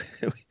mean,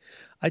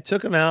 I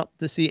took him out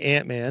to see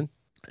Ant-Man.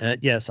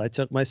 Yes, I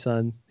took my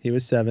son. He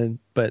was 7,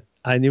 but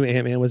I knew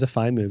Ant-Man was a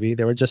fine movie.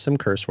 There were just some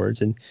curse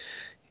words, and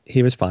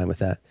he was fine with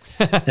that.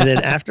 And then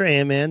after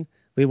Ant-Man,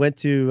 we went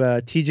to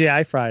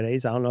TGI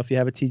Fridays. I don't know if you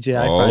have a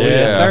TGI Fridays.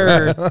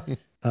 Yes,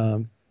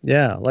 sir.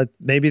 Yeah,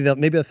 maybe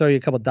they'll throw you a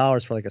couple of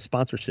dollars for like a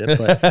sponsorship.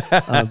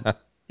 But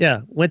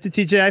yeah, went to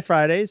TGI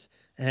Fridays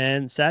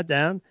and sat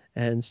down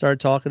and started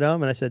talking to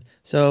him. And I said,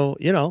 so,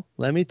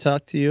 let me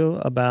talk to you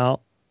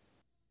about,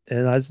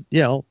 and I was,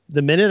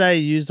 the minute I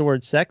used the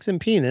word sex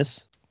and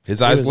penis,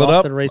 his eyes lit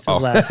up. To the races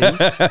laughing.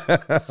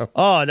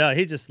 Oh no,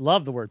 he just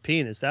loved the word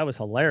penis. That was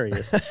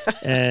hilarious.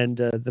 And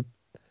the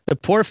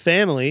poor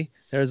family,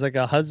 there was like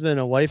a husband,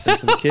 a wife, and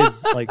some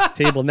kids like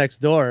table next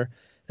door.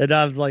 And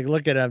I was like,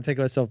 looking at him, thinking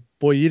to myself,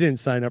 boy, you didn't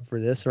sign up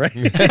for this, right?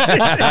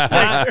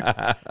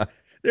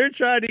 They're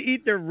trying to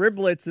eat their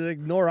riblets and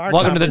ignore our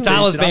Welcome to the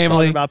Thomas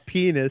family about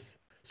penis.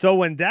 So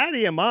when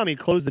Daddy and Mommy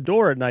close the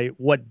door at night,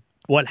 what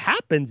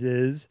happens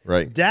is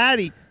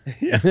Daddy.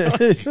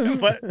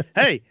 But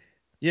hey,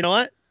 you know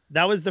what?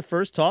 That was the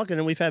first talk, and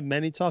then we've had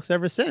many talks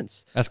ever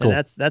since. That's cool.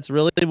 And that's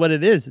really what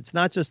it is. It's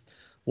not just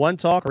one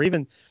talk, or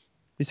even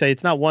we say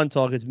it's not one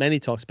talk, it's many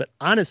talks. But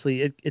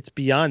honestly, it's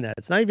beyond that.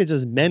 It's not even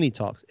just many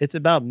talks. It's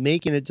about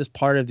making it just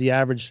part of the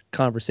average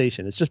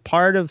conversation. It's just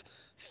part of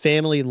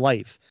family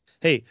life.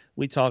 Hey,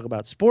 we talk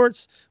about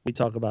sports, we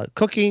talk about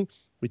cooking,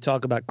 we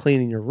talk about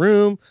cleaning your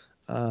room,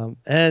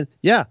 and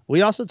yeah,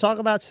 we also talk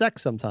about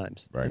sex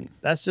sometimes. Right. And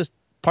that's just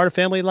part of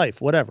family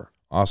life, whatever.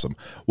 Awesome.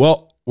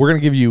 Well, we're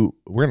going to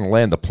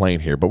land the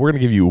plane here, but we're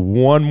going to give you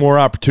one more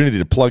opportunity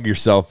to plug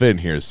yourself in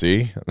here.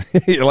 See,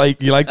 you like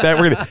that?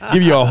 We're going to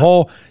give you a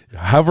whole,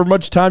 however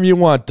much time you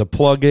want to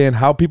plug in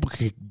how people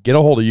can get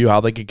a hold of you,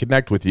 how they can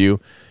connect with you,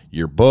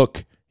 your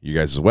book, you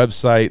guys'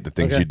 website, the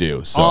things you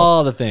do. So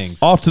all the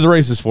things. Off to the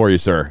races for you,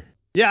 sir.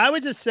 Yeah, I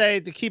would just say,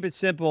 to keep it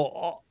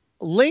simple,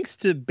 links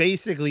to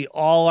basically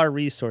all our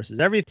resources.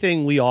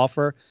 Everything we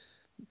offer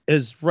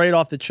is right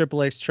off the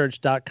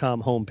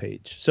XXXChurch.com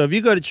homepage. So if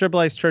you go to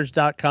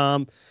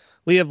XXXChurch.com,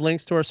 we have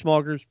links to our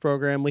small groups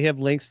program. We have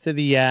links to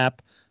the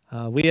app.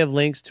 We have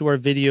links to our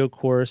video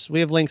course. We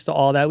have links to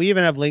all that. We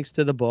even have links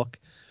to the book.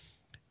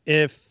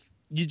 If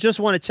you just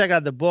want to check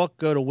out the book,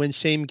 go to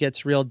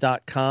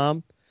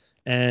whenshamegetsreal.com,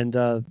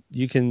 and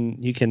you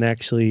can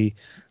actually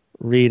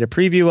read a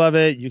preview of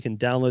it. You can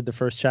download the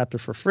first chapter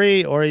for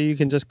free, or you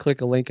can just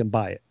click a link and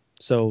buy it.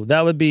 So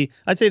that would be,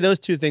 I'd say those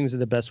two things are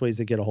the best ways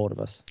to get a hold of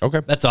us.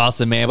 Okay. That's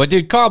awesome, man. But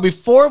dude, Carl,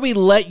 before we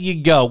let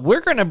you go, we're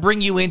going to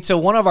bring you into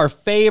one of our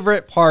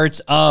favorite parts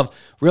of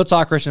Real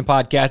Talk Christian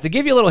Podcast. To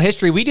give you a little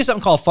history, we do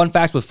something called Fun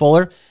Facts with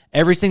Fuller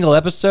every single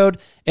episode.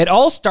 It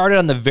all started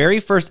on the very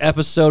first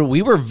episode.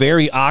 We were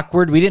very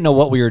awkward. We didn't know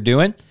what we were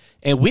doing,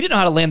 and we didn't know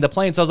how to land the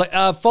plane. So I was like,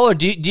 Fuller,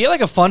 do you have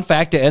like a fun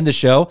fact to end the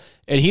show?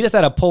 And he just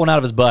had to pull one out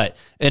of his butt.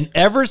 And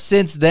ever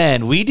since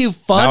then, we do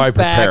fun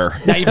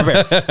facts. Now you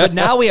prepare. But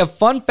now we have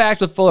fun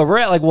facts with Fuller. We're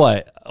at like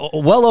what?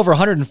 Well over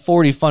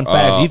 140 fun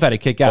facts you've had to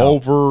kick out.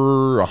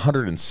 Over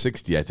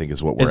 160, I think,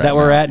 is what we're at. Is that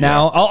where we're at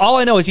now? All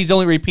I know is he's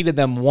only repeated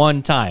them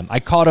one time.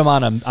 I caught him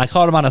on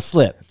a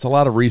slip. It's a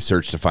lot of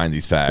research to find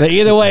these facts. But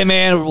either way,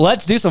 man,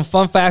 let's do some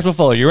fun facts with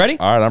Fuller. You ready?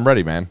 All right, I'm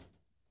ready, man.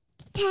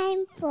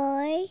 Time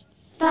for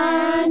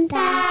Fun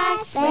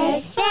Facts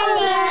with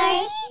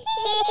Fuller.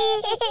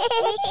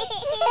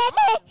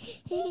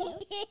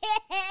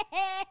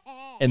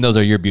 And those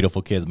are your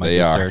beautiful kids, my They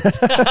good are. sir.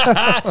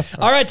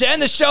 All right, to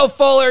end the show,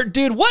 Fuller,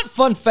 dude, what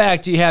fun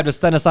fact do you have to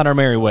send us on our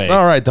merry way?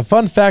 All right, the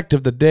fun fact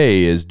of the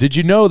day is, did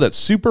you know that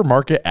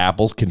supermarket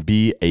apples can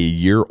be a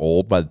year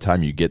old by the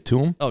time you get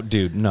to them? Oh,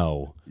 dude,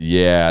 no.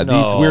 Yeah,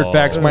 No. these weird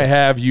facts might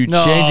have you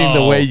No. changing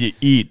the way you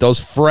eat. Those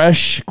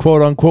fresh,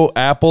 quote-unquote,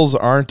 apples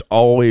aren't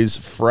always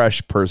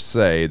fresh per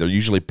se. They're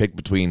usually picked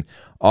between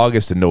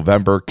August and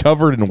November,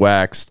 covered and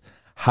waxed,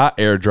 hot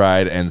air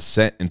dried, and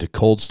sent into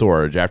cold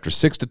storage. After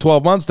 6 to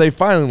 12 months, they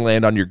finally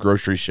land on your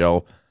grocery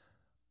shelf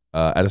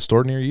at a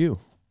store near you.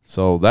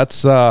 So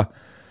that's...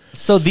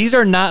 So these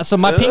are not, so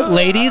my pink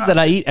ladies that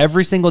I eat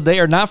every single day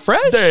are not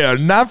fresh? They are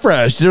not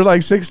fresh. They're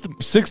like 6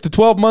 to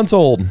 12 months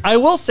old. I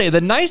will say,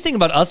 the nice thing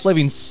about us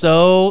living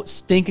so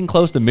stinking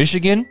close to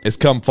Michigan It's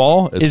come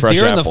fall, it's is fresh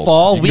during apples. the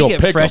fall, You we can go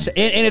get pick fresh, 'em.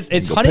 and it's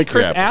go pick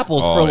your Honeycrisp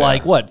apples apples. for Oh, yeah.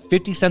 like, what,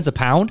 50 cents a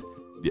pound?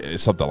 Yeah,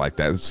 something like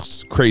that.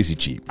 It's crazy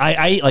cheap.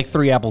 I eat like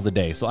 3 apples a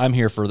day, so I'm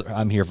here for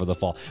the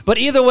fall. But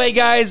either way,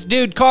 guys,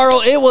 dude, Carl,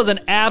 it was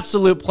an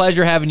absolute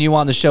pleasure having you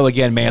on the show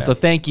again, man. So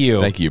thank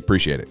you. Thank you.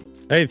 Appreciate it.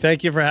 Hey,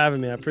 thank you for having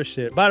me. I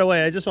appreciate it. By the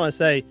way, I just want to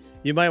say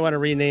you might want to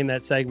rename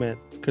that segment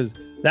because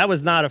that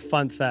was not a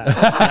fun fact.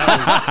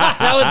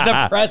 That was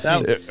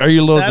depressing. Are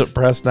you a little That-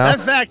 depressed now?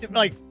 That fact,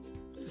 like,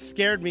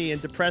 scared me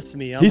and depressed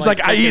me. I'm He's like,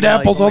 I thinking eat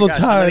about, apples oh all my the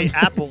gosh, how many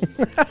time.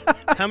 apples?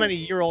 How many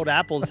year-old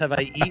apples have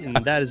I eaten?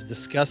 That is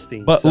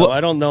disgusting. But So look- I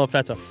don't know if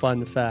that's a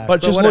fun fact.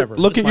 But just whatever.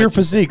 look at It's your my-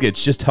 physique.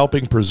 It's just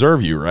helping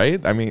preserve you, right?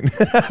 I mean,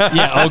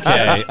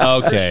 Yeah,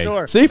 okay.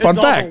 Sure. see, fun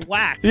It's all the fact.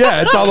 wax.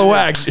 Yeah, it's all the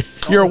wax.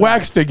 You're a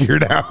wax figure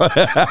now.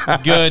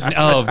 Good.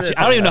 Oh,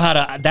 I don't even know how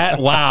to,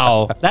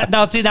 wow.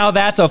 Now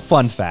that's a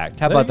fun fact.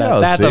 How about There that? you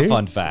go, That's see? a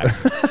fun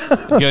fact.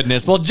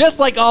 Goodness. Well, just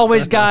like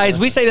always, guys,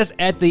 we say this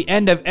at the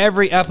end of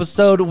every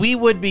episode. We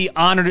would be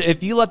honored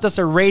if you left us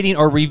a rating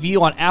or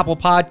review on Apple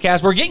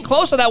Podcasts. We're getting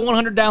close to that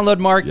 100 download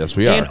mark. Yes,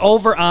 we are. And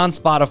over on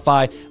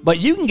Spotify. But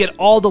you can get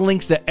all the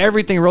links to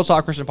everything Real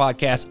Talk Christian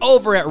Podcast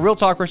over at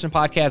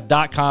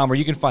realtalkchristianpodcast.com, where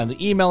you can find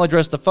the email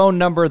address, the phone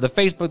number, the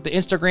Facebook, the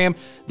Instagram,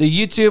 the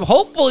YouTube.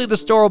 Hopefully the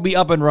store will be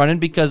up and running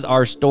because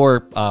our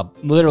store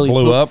literally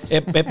Blew up.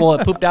 It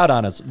pooped out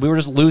on us. We were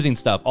just losing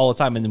stuff all the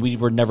time, and we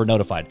were never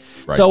notified.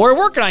 Right. So we're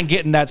working on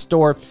getting that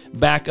store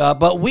back up,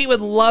 but we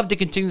would love to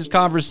continue this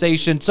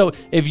conversation. So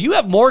if you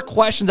have more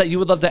questions that you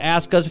would love to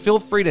ask us, feel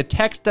free to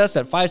text us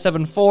at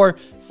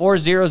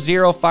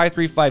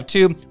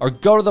 574-400-5352, or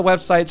go to the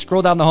website,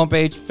 scroll down the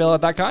homepage, fill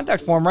out that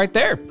contact form right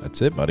there.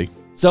 That's it, buddy.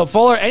 So,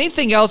 Fuller,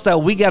 anything else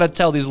that we got to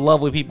tell these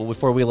lovely people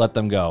before we let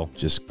them go?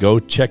 Just go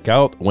check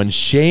out When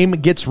Shame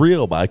Gets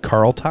Real by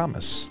Carl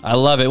Thomas. I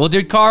love it. Well,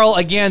 dude, Carl,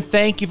 again,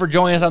 thank you for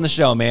joining us on the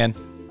show, man.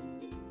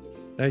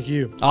 Thank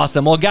you.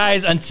 Awesome. Well,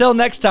 guys, until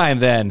next time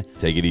then.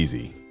 Take it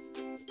easy.